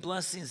receiving the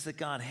blessings that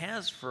God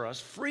has for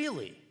us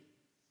freely,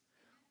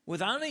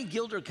 without any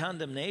guilt or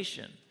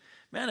condemnation.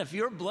 Man, if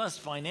you're blessed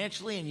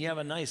financially and you have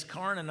a nice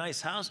car and a nice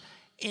house,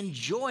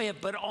 enjoy it,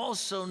 but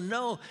also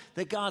know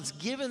that God's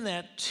given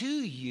that to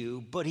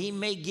you, but he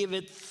may give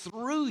it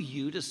through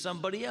you to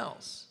somebody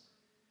else.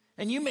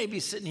 And you may be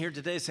sitting here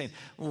today saying,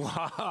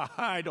 well,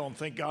 I don't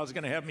think God's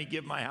going to have me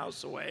give my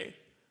house away.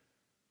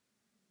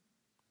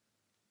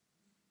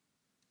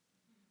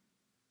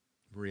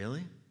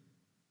 Really?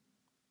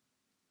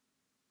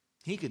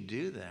 He could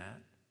do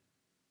that.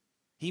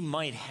 He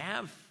might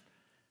have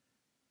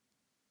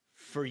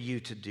for you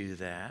to do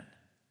that.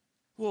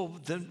 Well,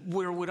 then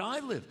where would I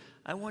live?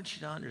 I want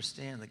you to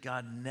understand that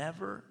God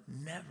never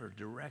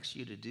directs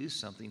you to do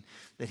something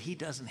that he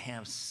doesn't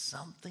have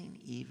something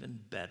even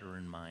better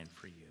in mind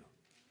for you.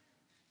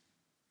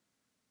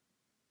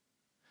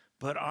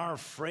 But our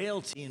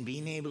frailty in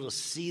being able to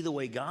see the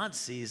way God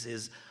sees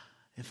is,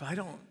 if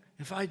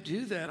I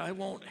do that, I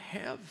won't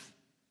have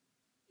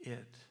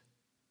it.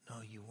 No,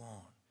 you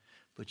won't.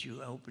 But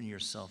you open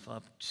yourself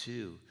up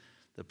to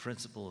the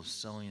principle of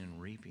sowing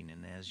and reaping,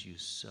 and as you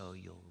sow,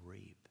 you'll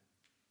reap.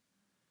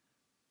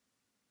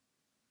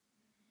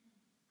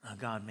 Now,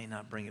 God may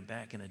not bring it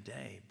back in a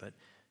day, but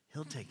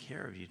he'll take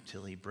care of you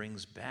till he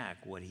brings back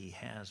what he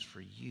has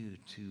for you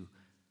to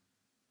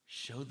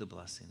show the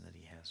blessing that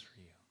he has for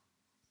you.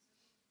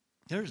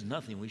 There's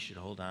nothing we should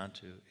hold on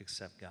to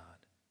except God.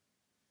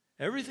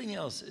 Everything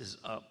else is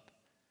up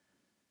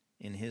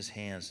in his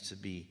hands to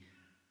be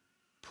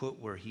put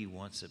where he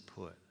wants it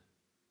put.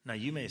 Now,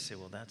 you may say,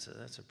 well, that's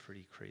a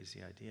pretty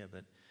crazy idea,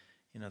 but,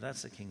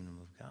 that's the kingdom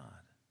of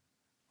God.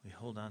 We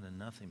hold on to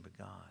nothing but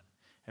God.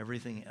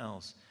 Everything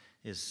else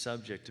is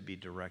subject to be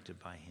directed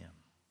by him,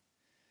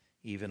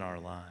 even our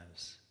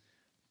lives.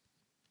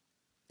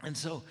 And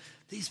so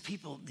these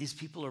people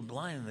are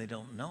blind and they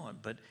don't know it,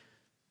 but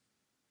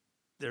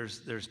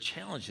there's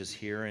challenges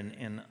here.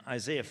 In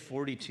Isaiah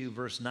 42,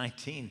 verse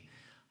 19,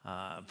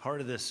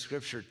 part of this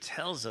scripture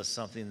tells us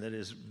something that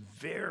is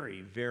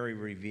very, very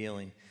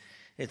revealing.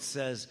 It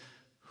says,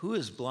 who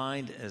is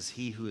blind as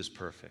he who is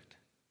perfect?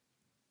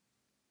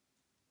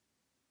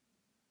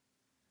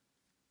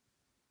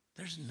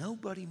 There's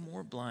nobody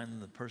more blind than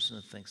the person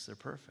who thinks they're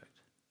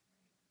perfect.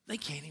 They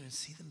can't even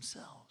see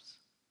themselves.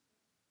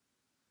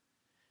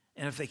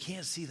 And if they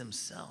can't see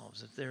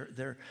themselves, if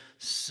they're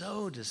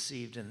so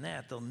deceived in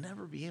that, they'll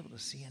never be able to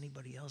see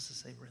anybody else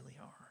as they really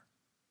are.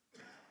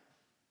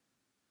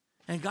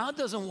 And God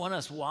doesn't want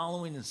us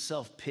wallowing in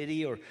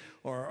self-pity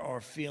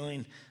or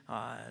feeling,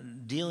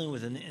 dealing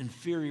with an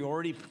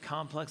inferiority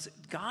complex.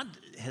 God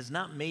has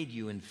not made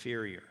you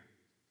inferior.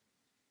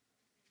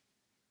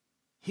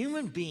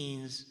 Human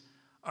beings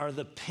are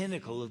the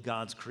pinnacle of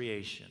God's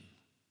creation.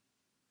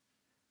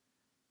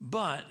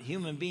 But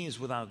human beings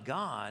without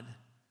God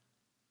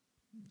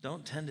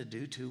don't tend to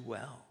do too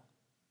well.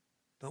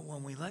 But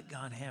when we let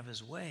God have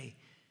his way,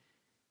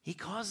 he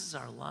causes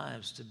our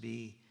lives to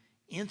be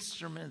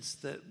instruments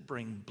that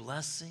bring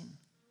blessing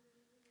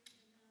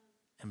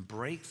and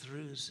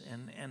breakthroughs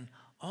and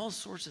all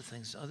sorts of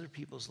things to other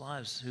people's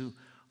lives who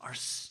are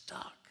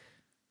stuck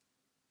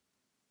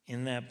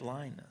in that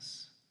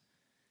blindness.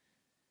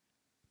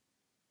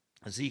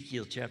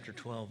 Ezekiel chapter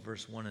 12,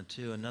 verse 1 and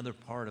 2, another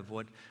part of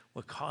what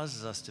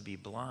causes us to be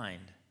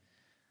blind.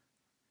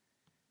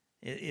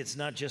 It's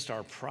not just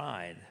our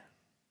pride,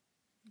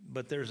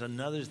 but there's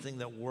another thing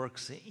that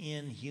works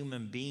in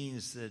human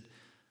beings that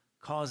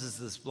causes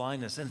this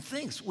blindness. And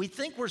we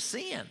think we're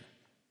seeing.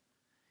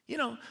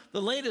 The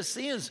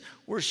Laodiceans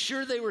were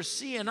sure they were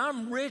seeing,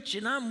 I'm rich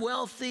and I'm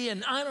wealthy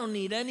and I don't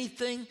need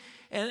anything.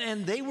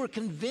 And they were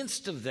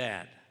convinced of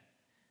that.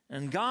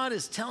 And God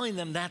is telling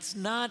them that's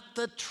not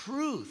the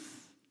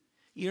truth.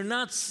 You're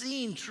not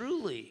seeing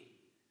truly.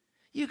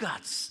 You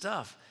got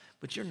stuff,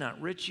 but you're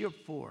not rich, you're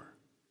poor.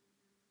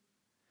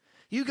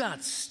 You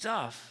got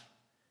stuff,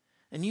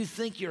 And you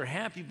think you're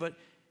happy, but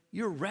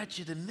you're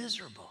wretched and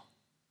miserable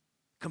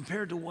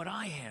compared to what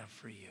I have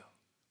for you.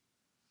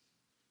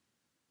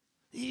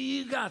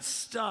 You got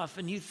stuff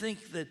and you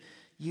think that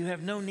you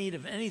have no need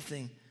of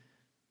anything,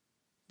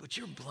 but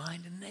you're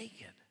blind and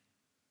naked.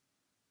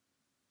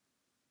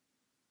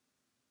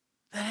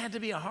 That had to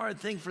be a hard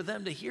thing for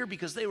them to hear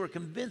because they were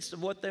convinced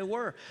of what they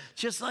were.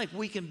 Just like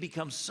we can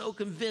become so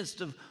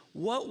convinced of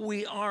what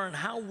we are and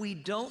how we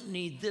don't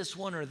need this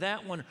one or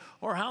that one,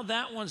 or how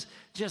that one's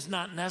just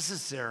not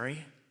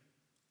necessary,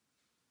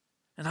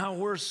 and how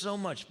we're so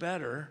much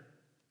better.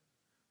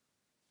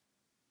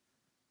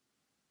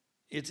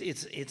 It's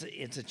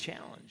a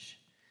challenge.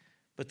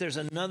 But there's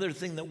another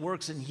thing that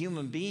works in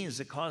human beings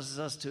that causes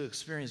us to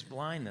experience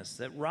blindness,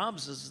 that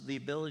robs us of the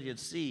ability to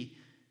see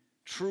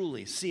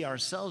truly, see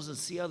ourselves and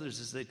see others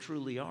as they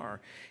truly are,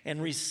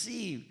 and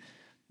receive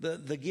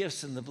the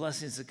gifts and the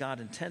blessings that God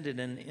intended.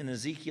 And in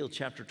Ezekiel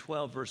chapter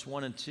 12, verse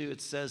 1 and 2,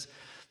 it says,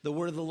 the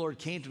word of the Lord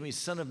came to me,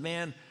 Son of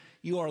man,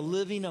 you are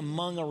living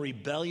among a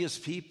rebellious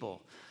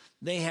people.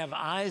 They have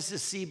eyes to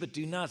see but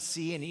do not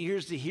see, and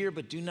ears to hear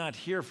but do not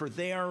hear, for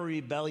they are a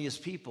rebellious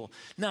people.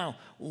 Now,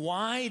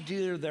 why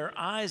do their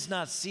eyes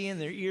not see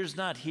and their ears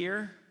not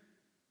hear?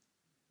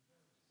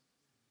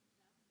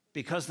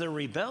 Because they're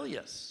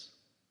rebellious.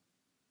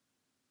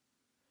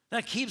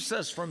 That keeps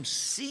us from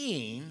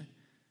seeing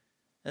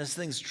as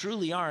things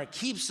truly are. It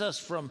keeps us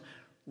from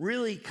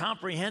really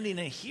comprehending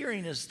and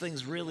hearing as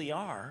things really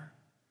are.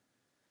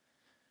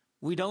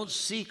 We don't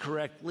see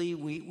correctly.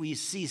 We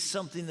see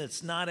something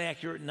that's not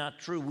accurate and not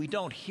true. We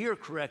don't hear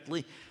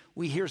correctly.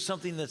 We hear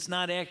something that's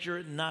not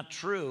accurate and not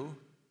true.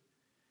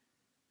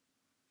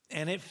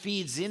 And it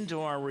feeds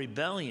into our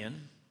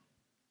rebellion.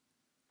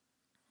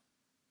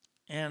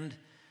 And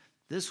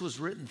this was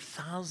written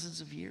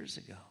thousands of years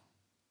ago.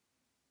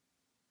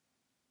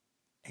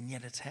 And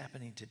yet it's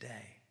happening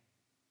today.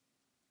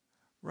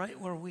 Right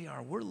where we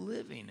are, we're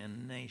living in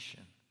a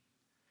nation,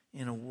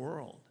 in a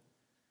world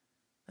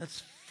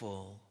that's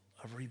full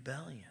of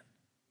rebellion.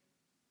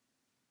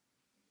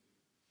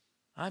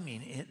 I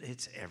mean,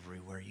 it's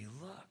everywhere you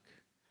look.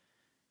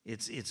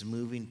 It's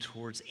moving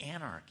towards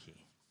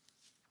anarchy.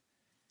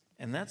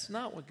 And that's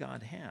not what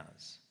God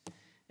has.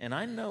 And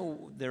I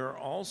know there are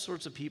all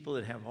sorts of people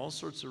that have all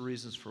sorts of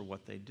reasons for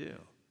what they do.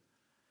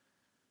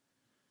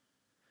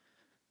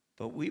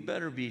 But we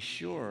better be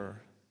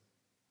sure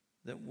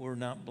that we're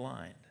not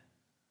blind,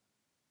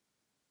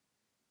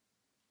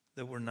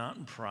 that we're not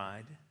in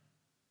pride,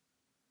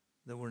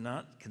 that we're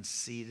not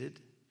conceited,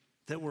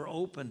 that we're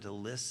open to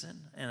listen,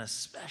 and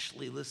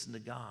especially listen to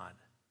God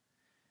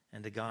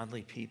and to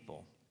godly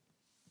people.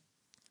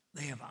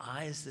 They have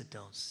eyes that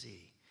don't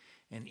see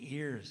and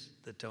ears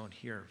that don't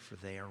hear, for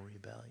they are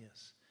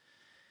rebellious.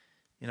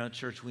 You know,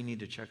 church, we need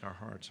to check our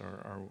hearts.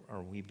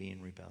 Are we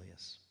being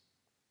rebellious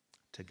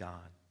to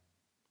God,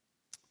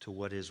 to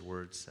what His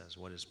Word says,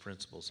 what His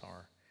principles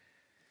are?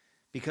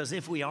 Because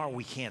if we are,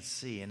 we can't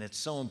see, and it's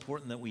so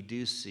important that we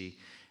do see.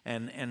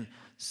 And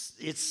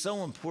it's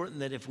so important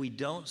that if we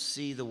don't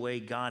see the way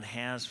God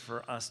has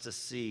for us to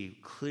see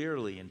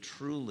clearly and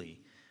truly,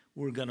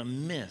 we're going to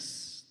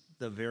miss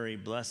the very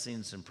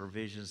blessings and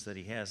provisions that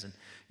He has. And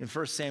in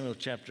 1 Samuel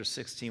chapter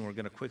 16, we're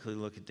going to quickly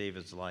look at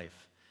David's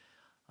life.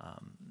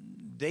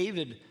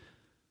 David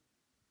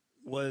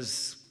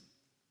was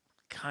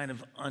kind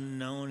of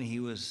unknown. He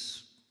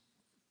was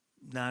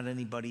not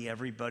anybody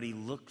everybody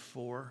looked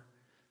for.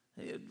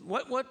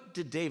 What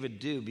did David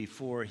do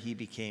before he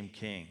became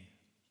king?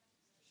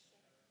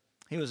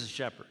 He was a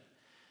shepherd.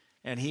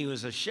 And he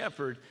was a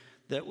shepherd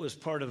that was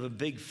part of a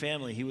big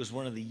family. He was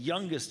one of the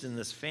youngest in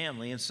this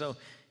family. And so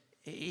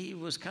he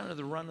was kind of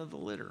the run of the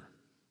litter.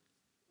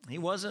 He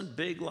wasn't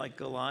big like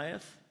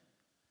Goliath,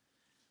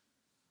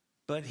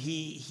 but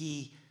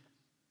he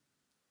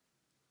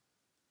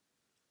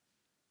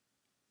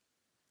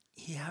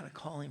had a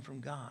calling from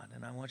God.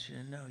 And I want you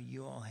to know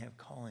you all have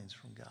callings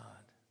from God.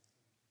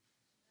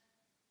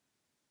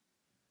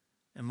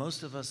 And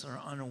most of us are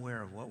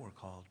unaware of what we're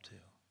called to.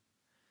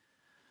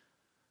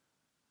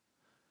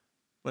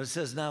 But it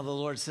says, now the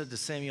Lord said to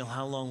Samuel,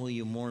 how long will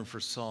you mourn for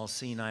Saul,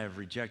 seeing I have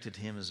rejected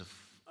him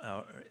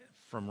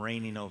from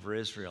reigning over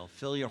Israel?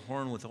 Fill your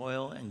horn with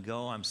oil and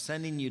go. I'm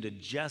sending you to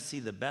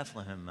Jesse the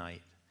Bethlehemite,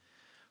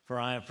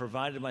 for I have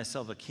provided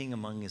myself a king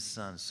among his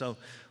sons. So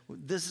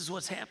this is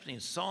what's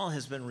happening. Saul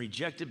has been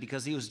rejected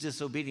because he was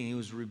disobedient. He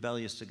was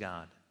rebellious to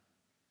God.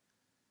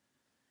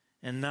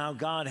 And now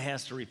God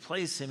has to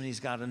replace him, and he's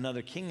got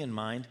another king in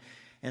mind.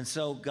 And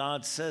so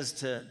God says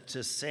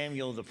to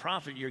Samuel the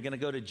prophet, you're going to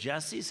go to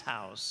Jesse's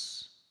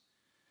house,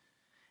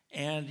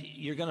 and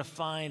you're going to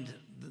find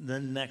the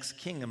next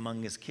king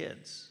among his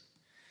kids.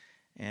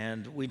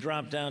 And we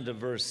drop down to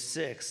verse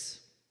 6,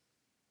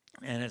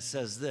 and it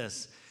says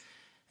this,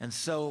 and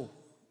so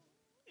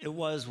it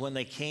was when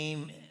they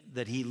came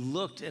that he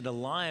looked at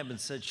Eliab and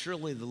said,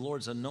 surely the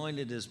Lord's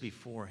anointed is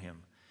before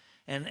him.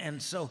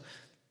 And so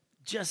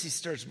Jesse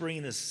starts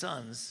bringing his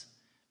sons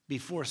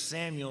before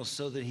Samuel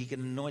so that he can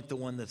anoint the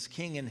one that's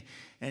king. And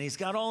he's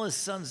got all his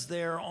sons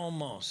there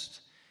almost.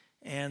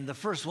 And the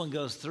first one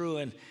goes through,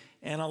 and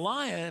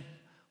Eliab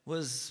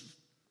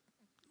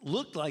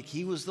looked like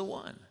he was the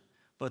one.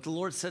 But the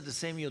Lord said to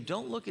Samuel,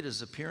 don't look at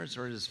his appearance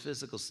or at his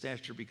physical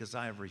stature, because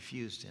I have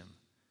refused him.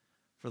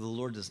 For the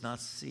Lord does not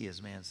see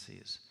as man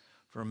sees.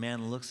 For a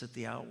man looks at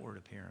the outward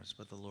appearance,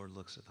 but the Lord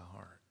looks at the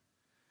heart.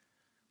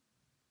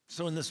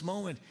 So in this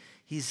moment,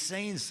 he's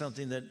saying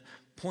something that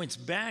points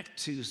back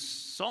to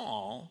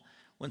Saul.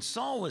 When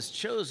Saul was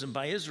chosen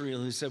by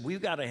Israel, who said,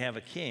 we've got to have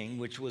a king,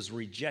 which was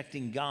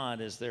rejecting God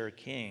as their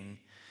king,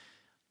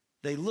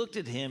 they looked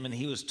at him, and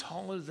he was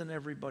taller than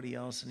everybody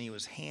else, and he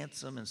was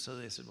handsome, and so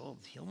they said, well,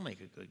 he'll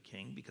make a good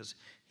king because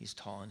he's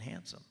tall and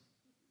handsome.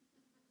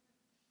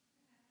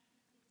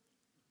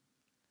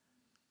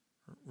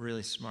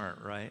 Really smart,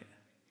 right?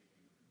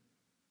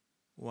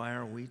 Why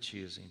are we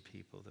choosing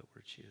people that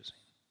we're choosing?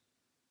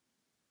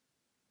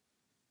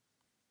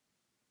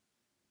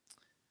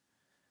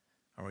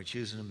 Are we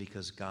choosing them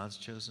because God's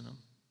chosen them?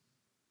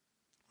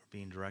 We're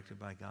being directed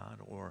by God?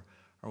 Or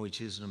are we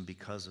choosing them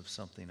because of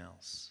something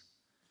else?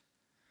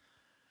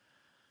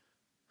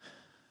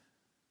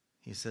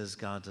 He says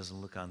God doesn't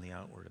look on the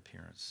outward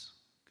appearance.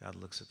 God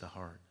looks at the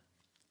heart.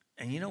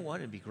 And you know what?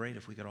 It'd be great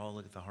if we could all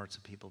look at the hearts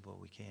of people, but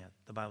we can't.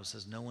 The Bible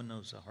says no one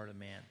knows the heart of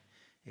man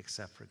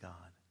except for God.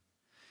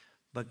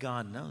 But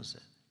God knows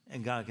it.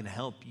 And God can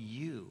help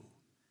you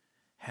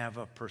have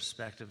a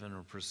perspective and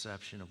a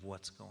perception of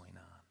what's going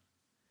on.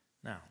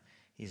 Now,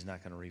 he's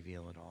not going to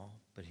reveal it all,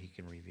 but he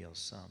can reveal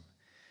some.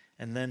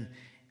 And then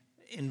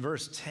in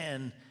verse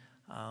 10,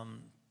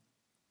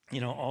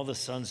 all the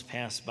sons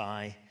pass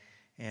by.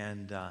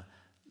 And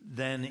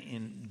then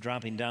in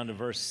dropping down to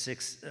verse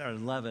 6 or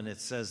 11, it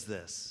says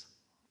this.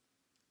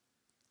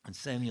 And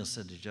Samuel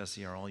said to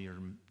Jesse, are all your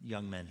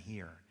young men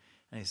here?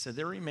 And he said,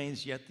 there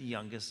remains yet the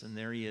youngest, and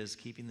there he is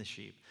keeping the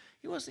sheep.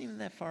 He wasn't even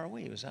that far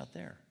away. He was out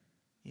there.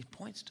 He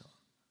points to him.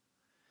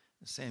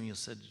 And Samuel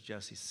said to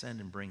Jesse, send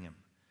and bring him,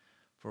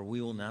 for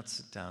we will not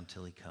sit down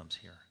till he comes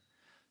here.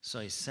 So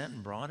he sent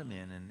and brought him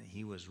in, and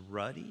he was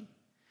ruddy,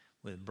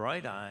 with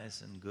bright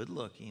eyes and good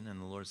looking,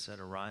 and the Lord said,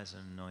 arise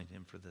and anoint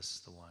him, for this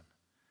is the one.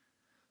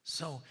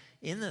 So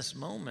in this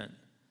moment,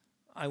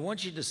 I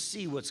want you to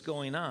see what's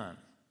going on.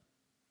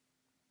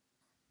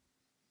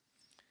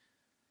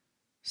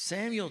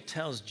 Samuel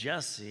tells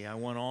Jesse, I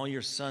want all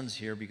your sons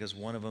here because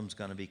one of them's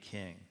going to be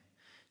king.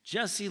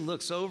 Jesse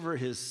looks over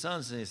his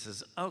sons and he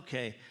says,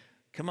 okay,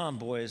 come on,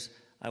 boys.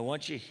 I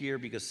want you here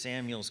because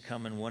Samuel's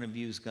coming. One of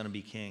you is going to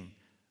be king.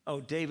 Oh,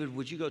 David,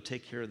 would you go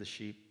take care of the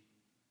sheep?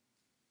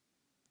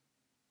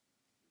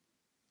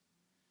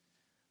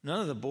 None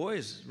of the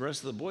boys, the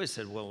rest of the boys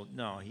said, well,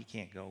 no, he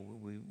can't go.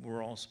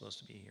 We're all supposed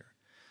to be here.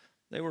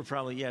 They were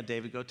probably, yeah,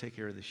 David, go take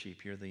care of the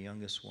sheep. You're the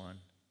youngest one.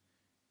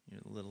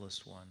 You're the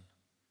littlest one.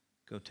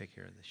 Go take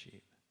care of the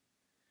sheep.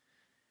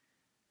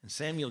 And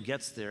Samuel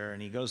gets there,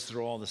 and he goes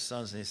through all the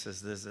sons, and he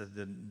says,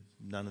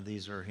 none of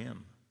these are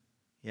him.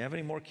 You have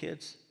any more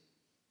kids?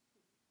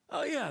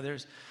 Oh, yeah,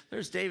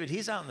 there's David.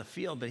 He's out in the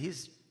field, but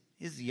he's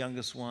the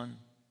youngest one.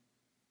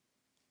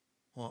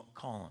 Well,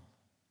 call him.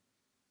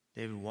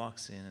 David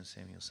walks in, and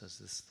Samuel says,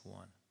 this is the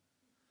one.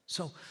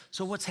 So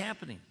what's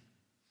happening?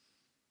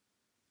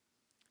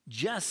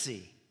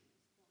 Jesse,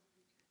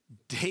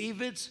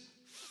 David's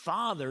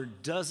father,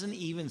 doesn't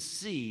even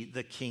see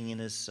the king in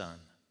his son.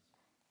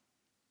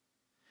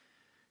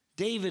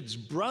 David's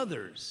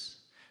brothers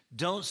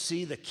don't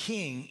see the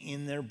king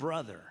in their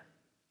brother.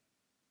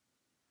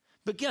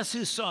 But guess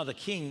who saw the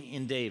king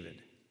in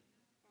David?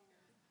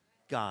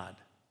 God.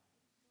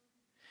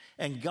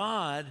 And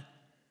God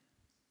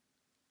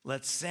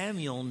let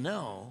Samuel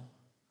know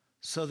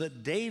so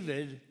that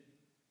David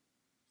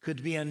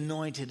could be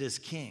anointed as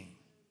king.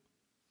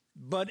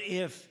 But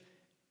if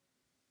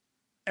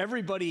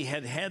everybody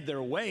had had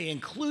their way,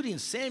 including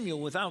Samuel,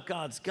 without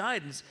God's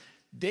guidance,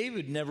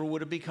 David never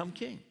would have become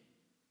king.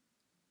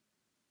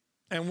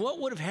 And what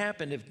would have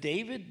happened if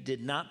David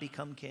did not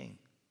become king?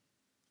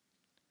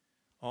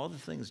 All the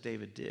things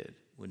David did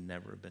would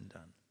never have been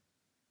done.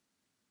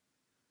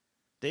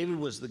 David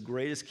was the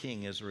greatest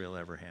king Israel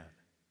ever had.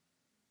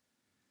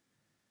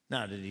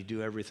 Now, did he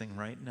do everything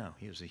right? No,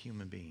 he was a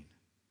human being.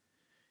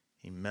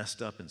 He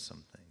messed up in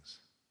some things.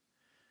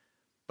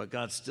 But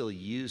God still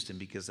used him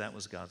because that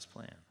was God's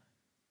plan.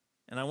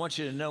 And I want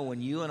you to know, when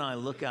you and I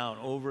look out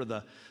over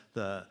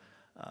the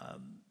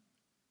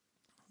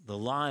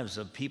lives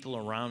of people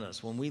around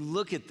us, when we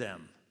look at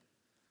them,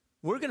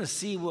 we're going to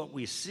see what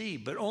we see,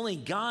 but only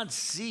God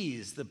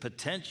sees the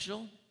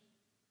potential,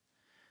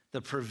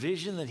 the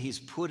provision that he's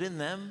put in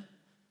them,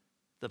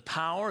 the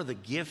power, the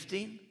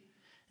gifting.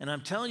 And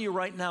I'm telling you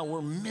right now,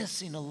 we're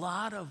missing a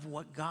lot of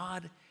what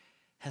God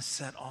has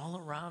set all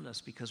around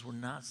us because we're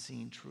not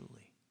seeing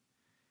truly.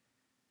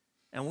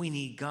 And we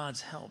need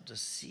God's help to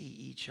see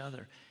each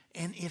other.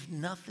 And if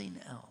nothing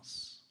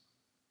else,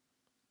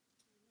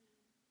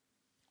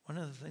 one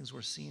of the things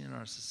we're seeing in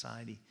our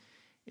society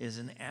is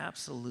an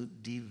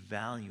absolute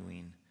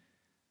devaluing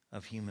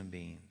of human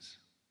beings.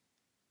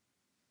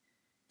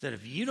 That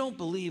if you don't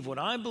believe what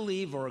I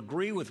believe or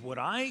agree with what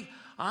I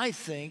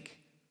think,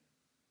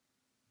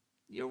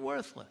 You're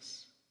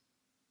worthless.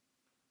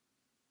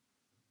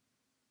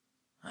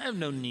 I have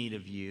no need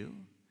of you.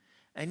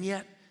 And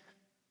yet,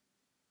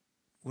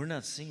 we're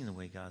not seeing the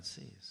way God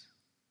sees.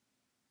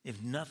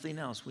 If nothing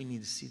else, we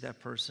need to see that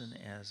person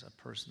as a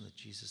person that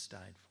Jesus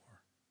died for.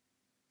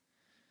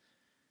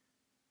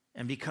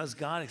 And because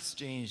God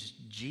exchanged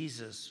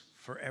Jesus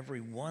for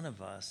every one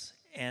of us,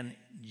 and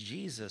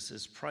Jesus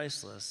is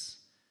priceless,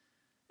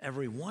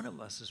 every one of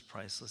us is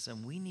priceless,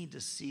 and we need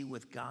to see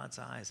with God's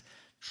eyes,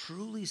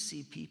 truly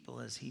see people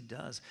as he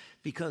does,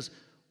 because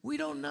we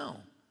don't know.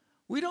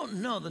 We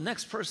don't know the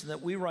next person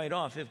that we write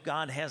off if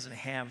God hasn't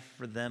have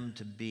for them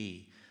to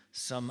be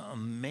some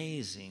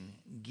amazing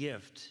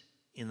gift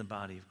in the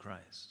body of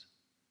Christ.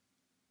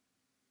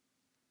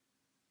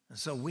 And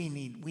so we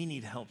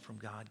need help from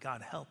God.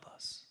 God, help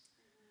us.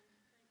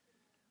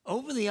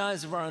 Open the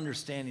eyes of our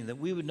understanding that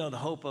we would know the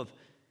hope of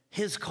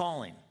his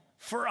calling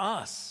for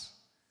us,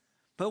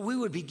 but we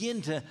would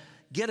begin to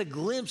get a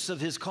glimpse of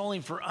his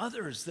calling for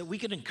others, that we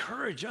could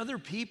encourage other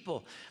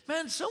people.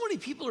 Man, so many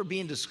people are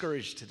being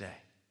discouraged today.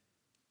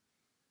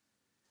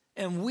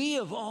 And we,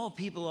 of all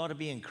people, ought to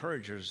be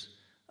encouragers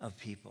of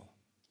people.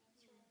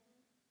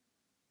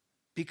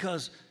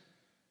 Because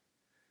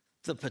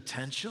the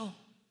potential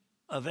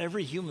of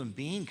every human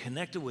being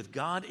connected with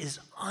God is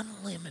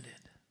unlimited.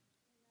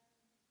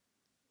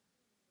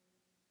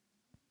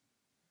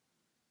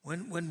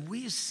 When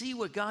we see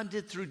what God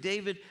did through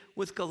David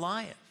with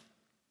Goliath,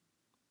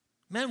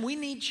 man, we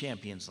need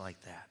champions like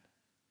that.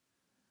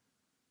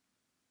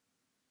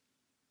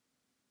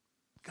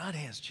 God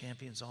has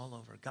champions all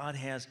over. God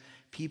has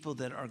people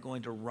that are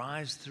going to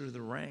rise through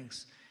the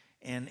ranks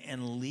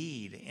and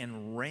lead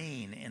and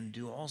reign and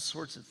do all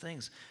sorts of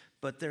things.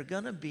 But they're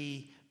going to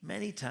be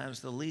many times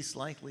the least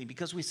likely,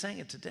 because we sang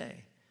it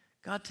today.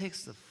 God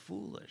takes the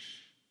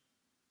foolish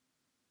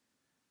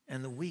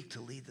and the weak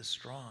to lead the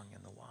strong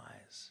and the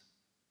wise.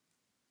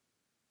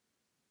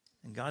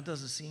 And God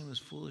doesn't see them as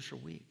foolish or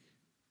weak.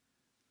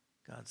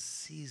 God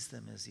sees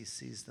them as he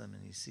sees them,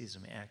 and he sees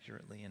them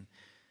accurately. And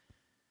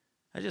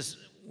I just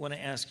want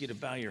to ask you to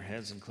bow your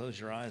heads and close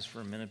your eyes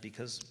for a minute,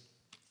 because,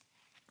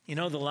 you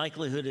know, the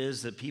likelihood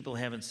is that people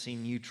haven't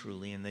seen you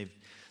truly, and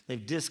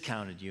they've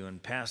discounted you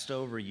and passed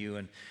over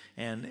you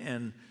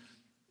and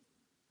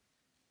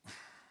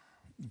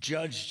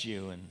judged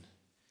you and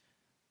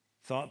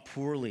thought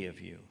poorly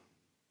of you.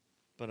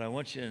 But I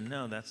want you to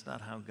know that's not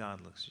how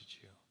God looks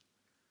at you.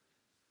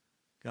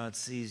 God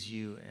sees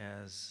you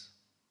as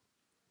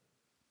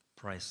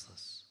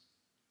priceless.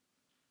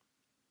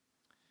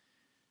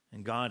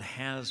 And God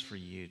has for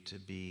you to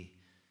be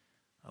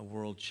a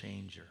world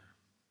changer.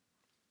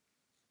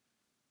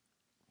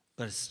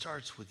 But it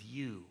starts with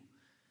you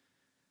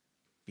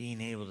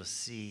being able to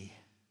see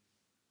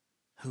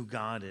who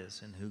God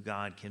is and who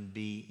God can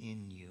be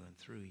in you and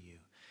through you.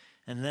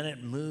 And then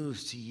it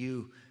moves to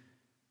you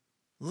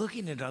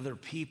looking at other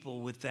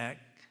people with that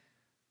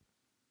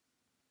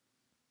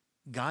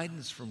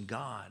guidance from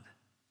God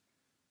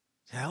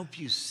to help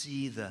you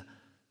see the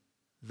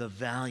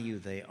value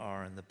they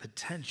are and the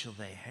potential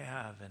they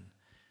have, and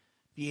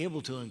be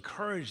able to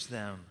encourage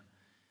them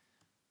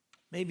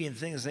maybe in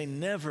things they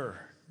never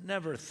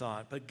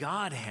thought, but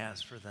God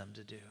has for them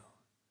to do.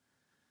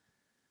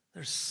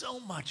 There's so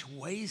much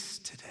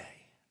waste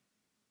today.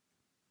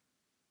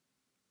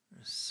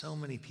 There's so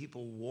many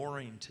people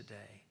warring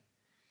today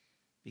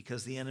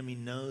because the enemy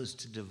knows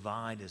to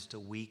divide is to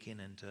weaken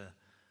and to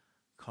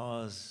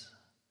cause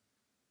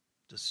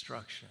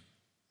destruction.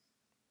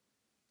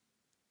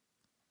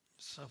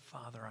 So,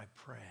 Father, I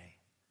pray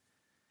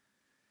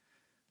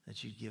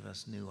that you'd give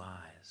us new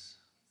eyes.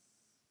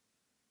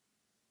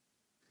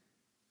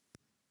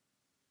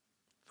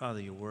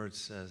 Father, your word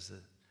says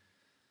that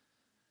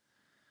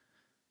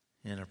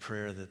in a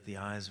prayer that the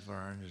eyes of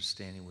our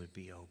understanding would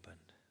be open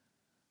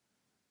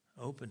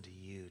to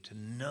you, to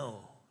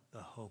know the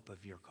hope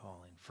of your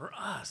calling for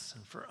us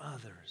and for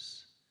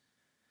others.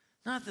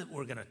 Not that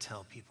we're going to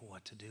tell people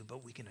what to do,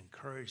 but we can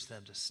encourage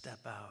them to step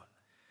out,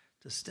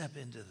 to step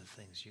into the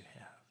things you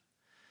have,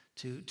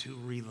 to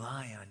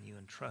rely on you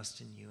and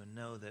trust in you and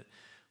know that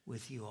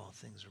with you all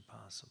things are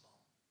possible.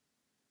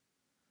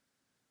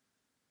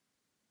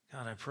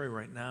 God, I pray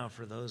right now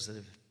for those that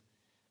have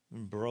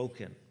been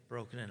broken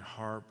in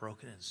heart,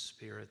 broken in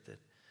spirit, that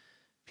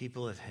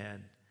people have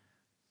had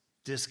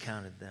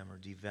discounted them or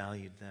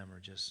devalued them or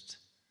just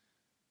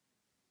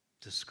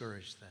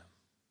discouraged them.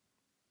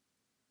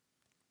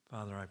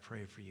 Father, I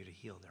pray for you to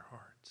heal their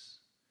hearts,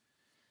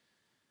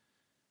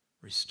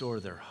 restore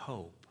their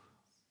hope,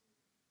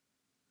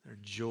 their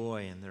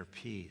joy and their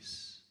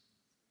peace.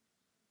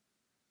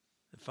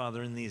 That,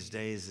 Father, in these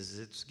days, as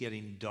it's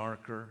getting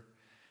darker,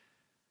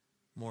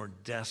 more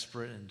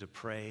desperate and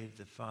depraved,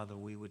 that, Father,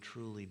 we would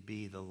truly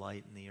be the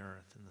light in the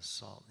earth and the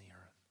salt in the earth.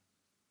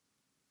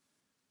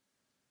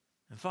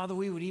 And, Father,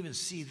 we would even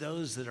see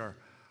those that are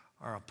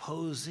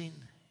opposing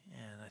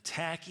and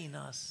attacking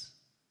us.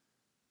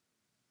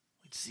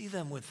 We'd see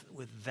them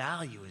with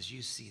value as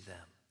you see them.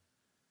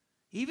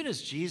 Even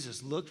as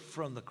Jesus looked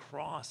from the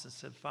cross and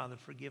said, Father,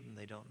 forgive them,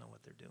 they don't know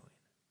what they're doing.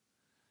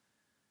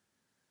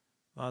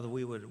 Father,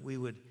 we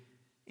would,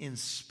 in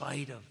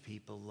spite of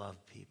people, love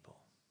people.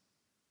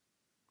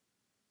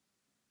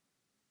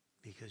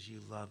 Because you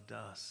loved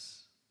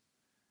us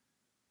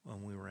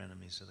when we were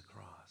enemies of the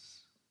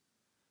cross.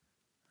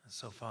 And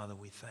so, Father,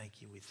 we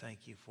thank you. We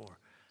thank you for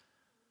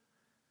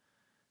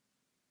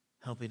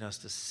helping us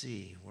to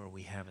see where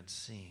we haven't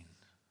seen,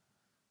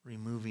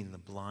 removing the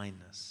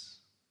blindness.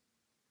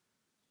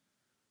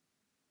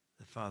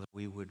 That, Father,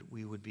 we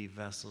would be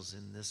vessels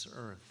in this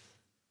earth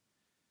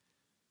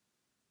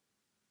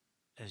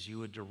as you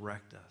would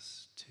direct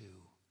us to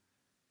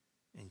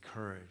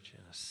encourage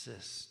and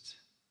assist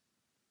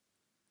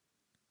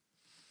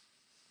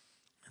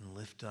and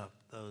lift up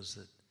those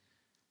that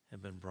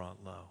have been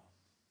brought low.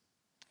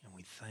 And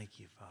we thank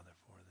you, Father,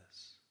 for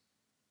this.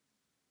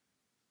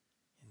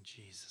 In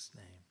Jesus'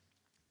 name,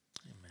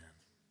 amen.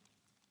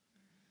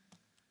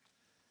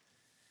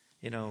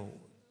 You know,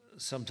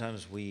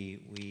 sometimes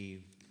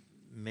we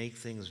make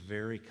things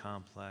very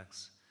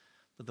complex,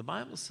 but the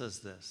Bible says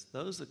this: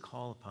 those that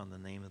call upon the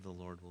name of the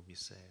Lord will be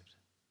saved.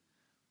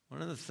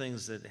 One of the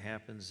things that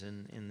happens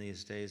in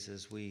these days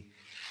is we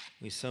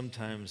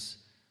sometimes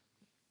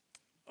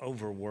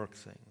overwork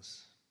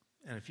things.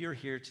 And if you're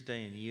here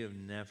today and you have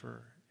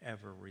never,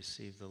 ever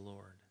received the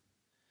Lord,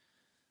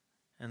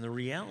 and the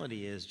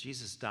reality is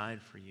Jesus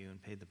died for you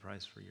and paid the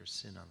price for your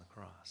sin on the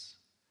cross.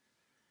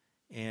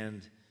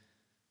 And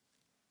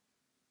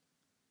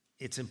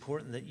it's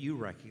important that you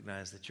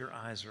recognize that your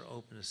eyes are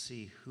open to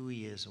see who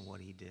he is and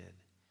what he did.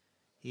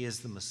 He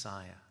is the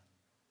Messiah,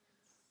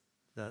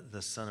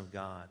 the Son of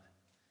God.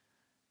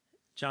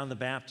 John the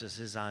Baptist,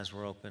 his eyes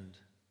were opened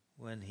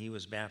when he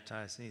was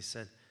baptized, and he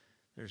said,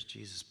 there's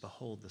Jesus.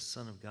 Behold, the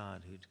Son of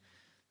God,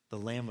 the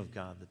Lamb of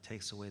God that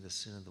takes away the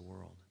sin of the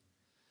world.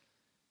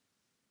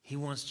 He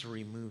wants to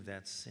remove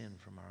that sin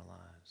from our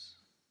lives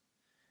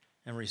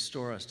and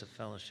restore us to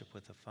fellowship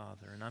with the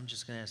Father. And I'm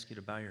just going to ask you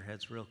to bow your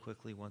heads real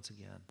quickly once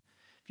again.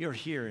 If you're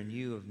here and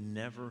you have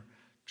never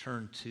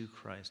turned to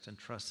Christ and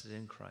trusted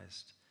in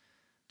Christ,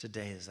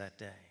 today is that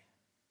day.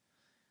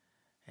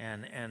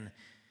 And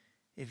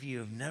if you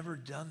have never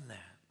done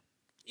that,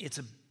 it's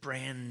a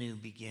brand new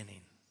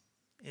beginning.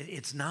 It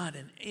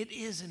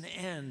is an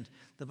end.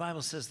 The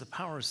Bible says the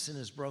power of sin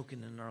is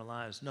broken in our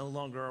lives. No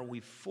longer are we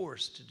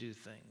forced to do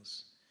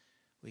things.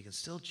 We can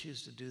still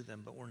choose to do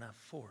them, but we're not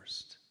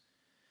forced.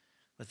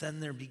 But then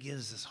there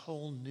begins this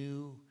whole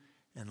new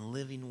and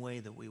living way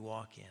that we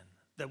walk in,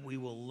 that we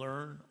will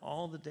learn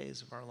all the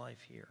days of our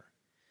life here,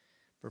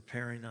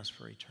 preparing us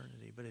for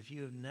eternity. But if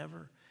you have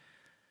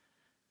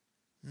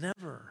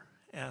never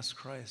asked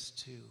Christ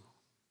to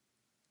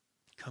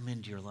come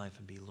into your life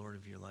and be Lord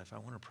of your life, I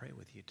want to pray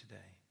with you today.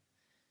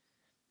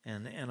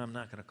 And I'm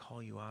not going to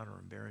call you out or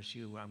embarrass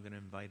you. I'm going to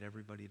invite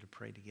everybody to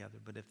pray together.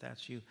 But if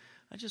that's you,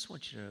 I just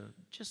want you to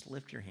just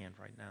lift your hand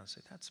right now and say,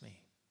 that's me.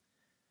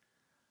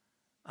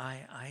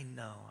 I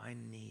know I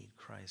need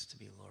Christ to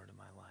be Lord of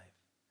my life.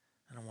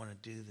 I don't want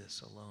to do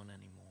this alone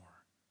anymore.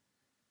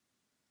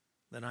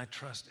 Then I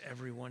trust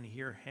everyone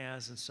here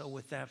has. And so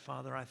with that,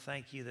 Father, I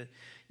thank you that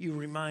you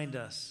remind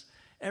us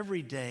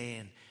every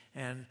day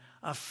and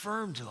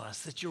affirm to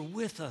us that you're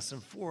with us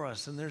and for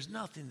us, and there's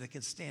nothing that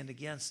can stand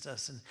against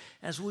us. And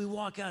as we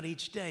walk out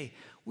each day,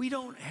 we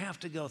don't have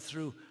to go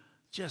through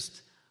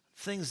just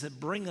things that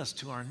bring us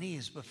to our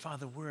knees, but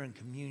Father, we're in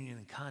communion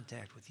and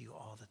contact with you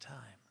all the time.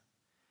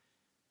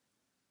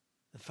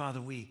 And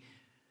Father, we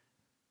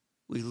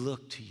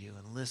look to you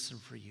and listen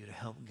for you to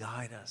help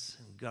guide us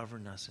and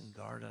govern us and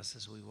guard us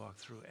as we walk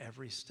through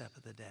every step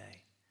of the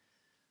day.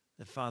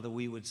 That, Father,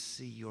 we would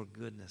see your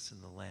goodness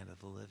in the land of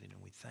the living.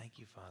 And we thank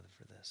you, Father,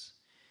 for this.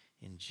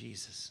 In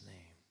Jesus'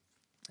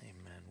 name,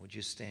 amen. Would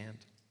you stand?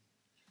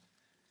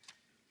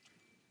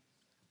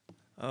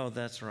 Oh,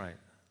 that's right.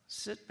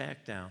 Sit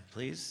back down,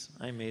 please.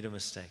 I made a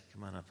mistake.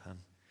 Come on up, hon.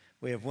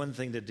 We have one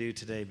thing to do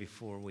today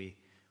before we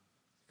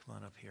come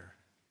on up here.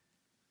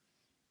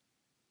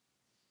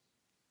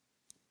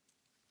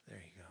 There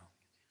you go.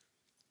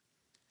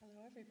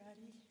 Hello,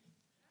 everybody.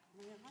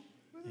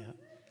 Yeah.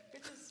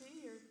 Good to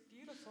see your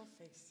beautiful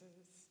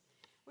faces.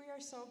 We are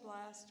so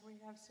blessed. We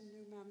have some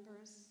new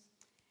members.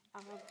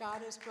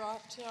 God has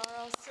brought to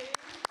RLC.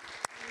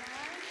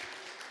 Amen.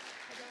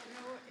 I don't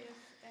know if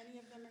any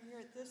of them are here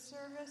at this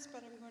service,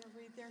 but I'm going to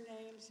read their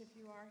names. If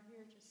you are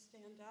here, just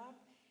stand up,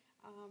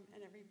 and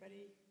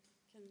everybody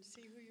can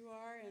see who you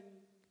are and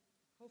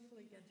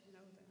hopefully get to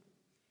know them.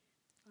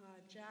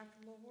 Jack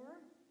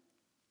Lohr,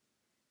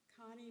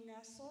 Connie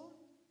Nessel,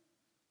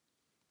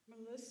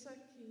 Melissa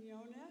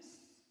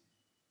Quinones,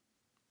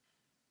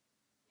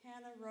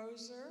 Hannah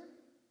Roser,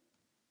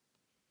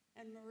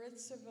 and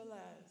Maritza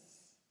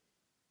Velez.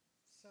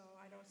 So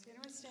I don't see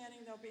anyone standing.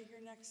 They'll be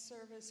here next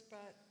service,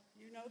 but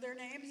you know their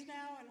names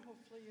now, and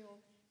hopefully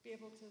you'll be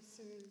able to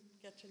soon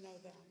get to know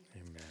them.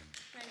 Amen.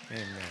 Thank you.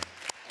 Amen.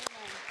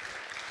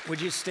 Amen. Would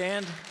you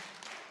stand?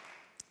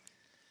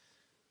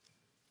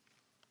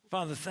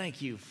 Father,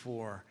 thank you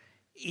for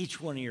each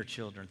one of your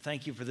children.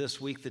 Thank you for this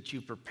week that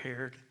you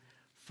prepared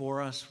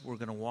for us. We're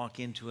going to walk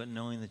into it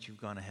knowing that you've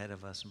gone ahead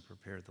of us and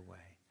prepared the way.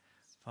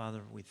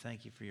 Father, we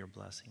thank you for your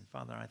blessing.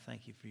 Father, I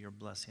thank you for your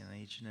blessing on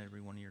each and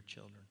every one of your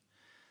children,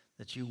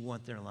 that you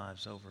want their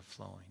lives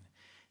overflowing.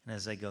 And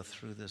as they go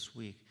through this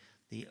week,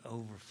 the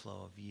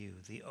overflow of you,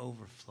 the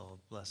overflow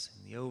of blessing,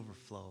 the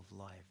overflow of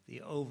life,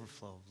 the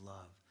overflow of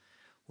love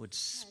would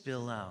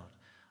spill out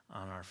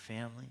on our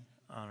family,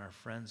 on our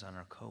friends, on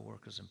our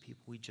coworkers, and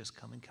people we just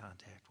come in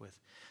contact with,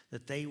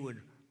 that they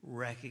would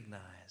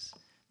recognize,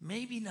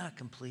 maybe not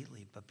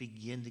completely, but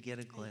begin to get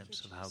a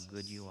glimpse of how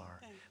good you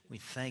are. We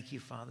thank you,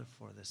 Father,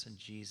 for this in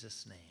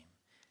Jesus' name.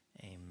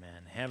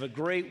 Amen. Have a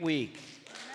great week.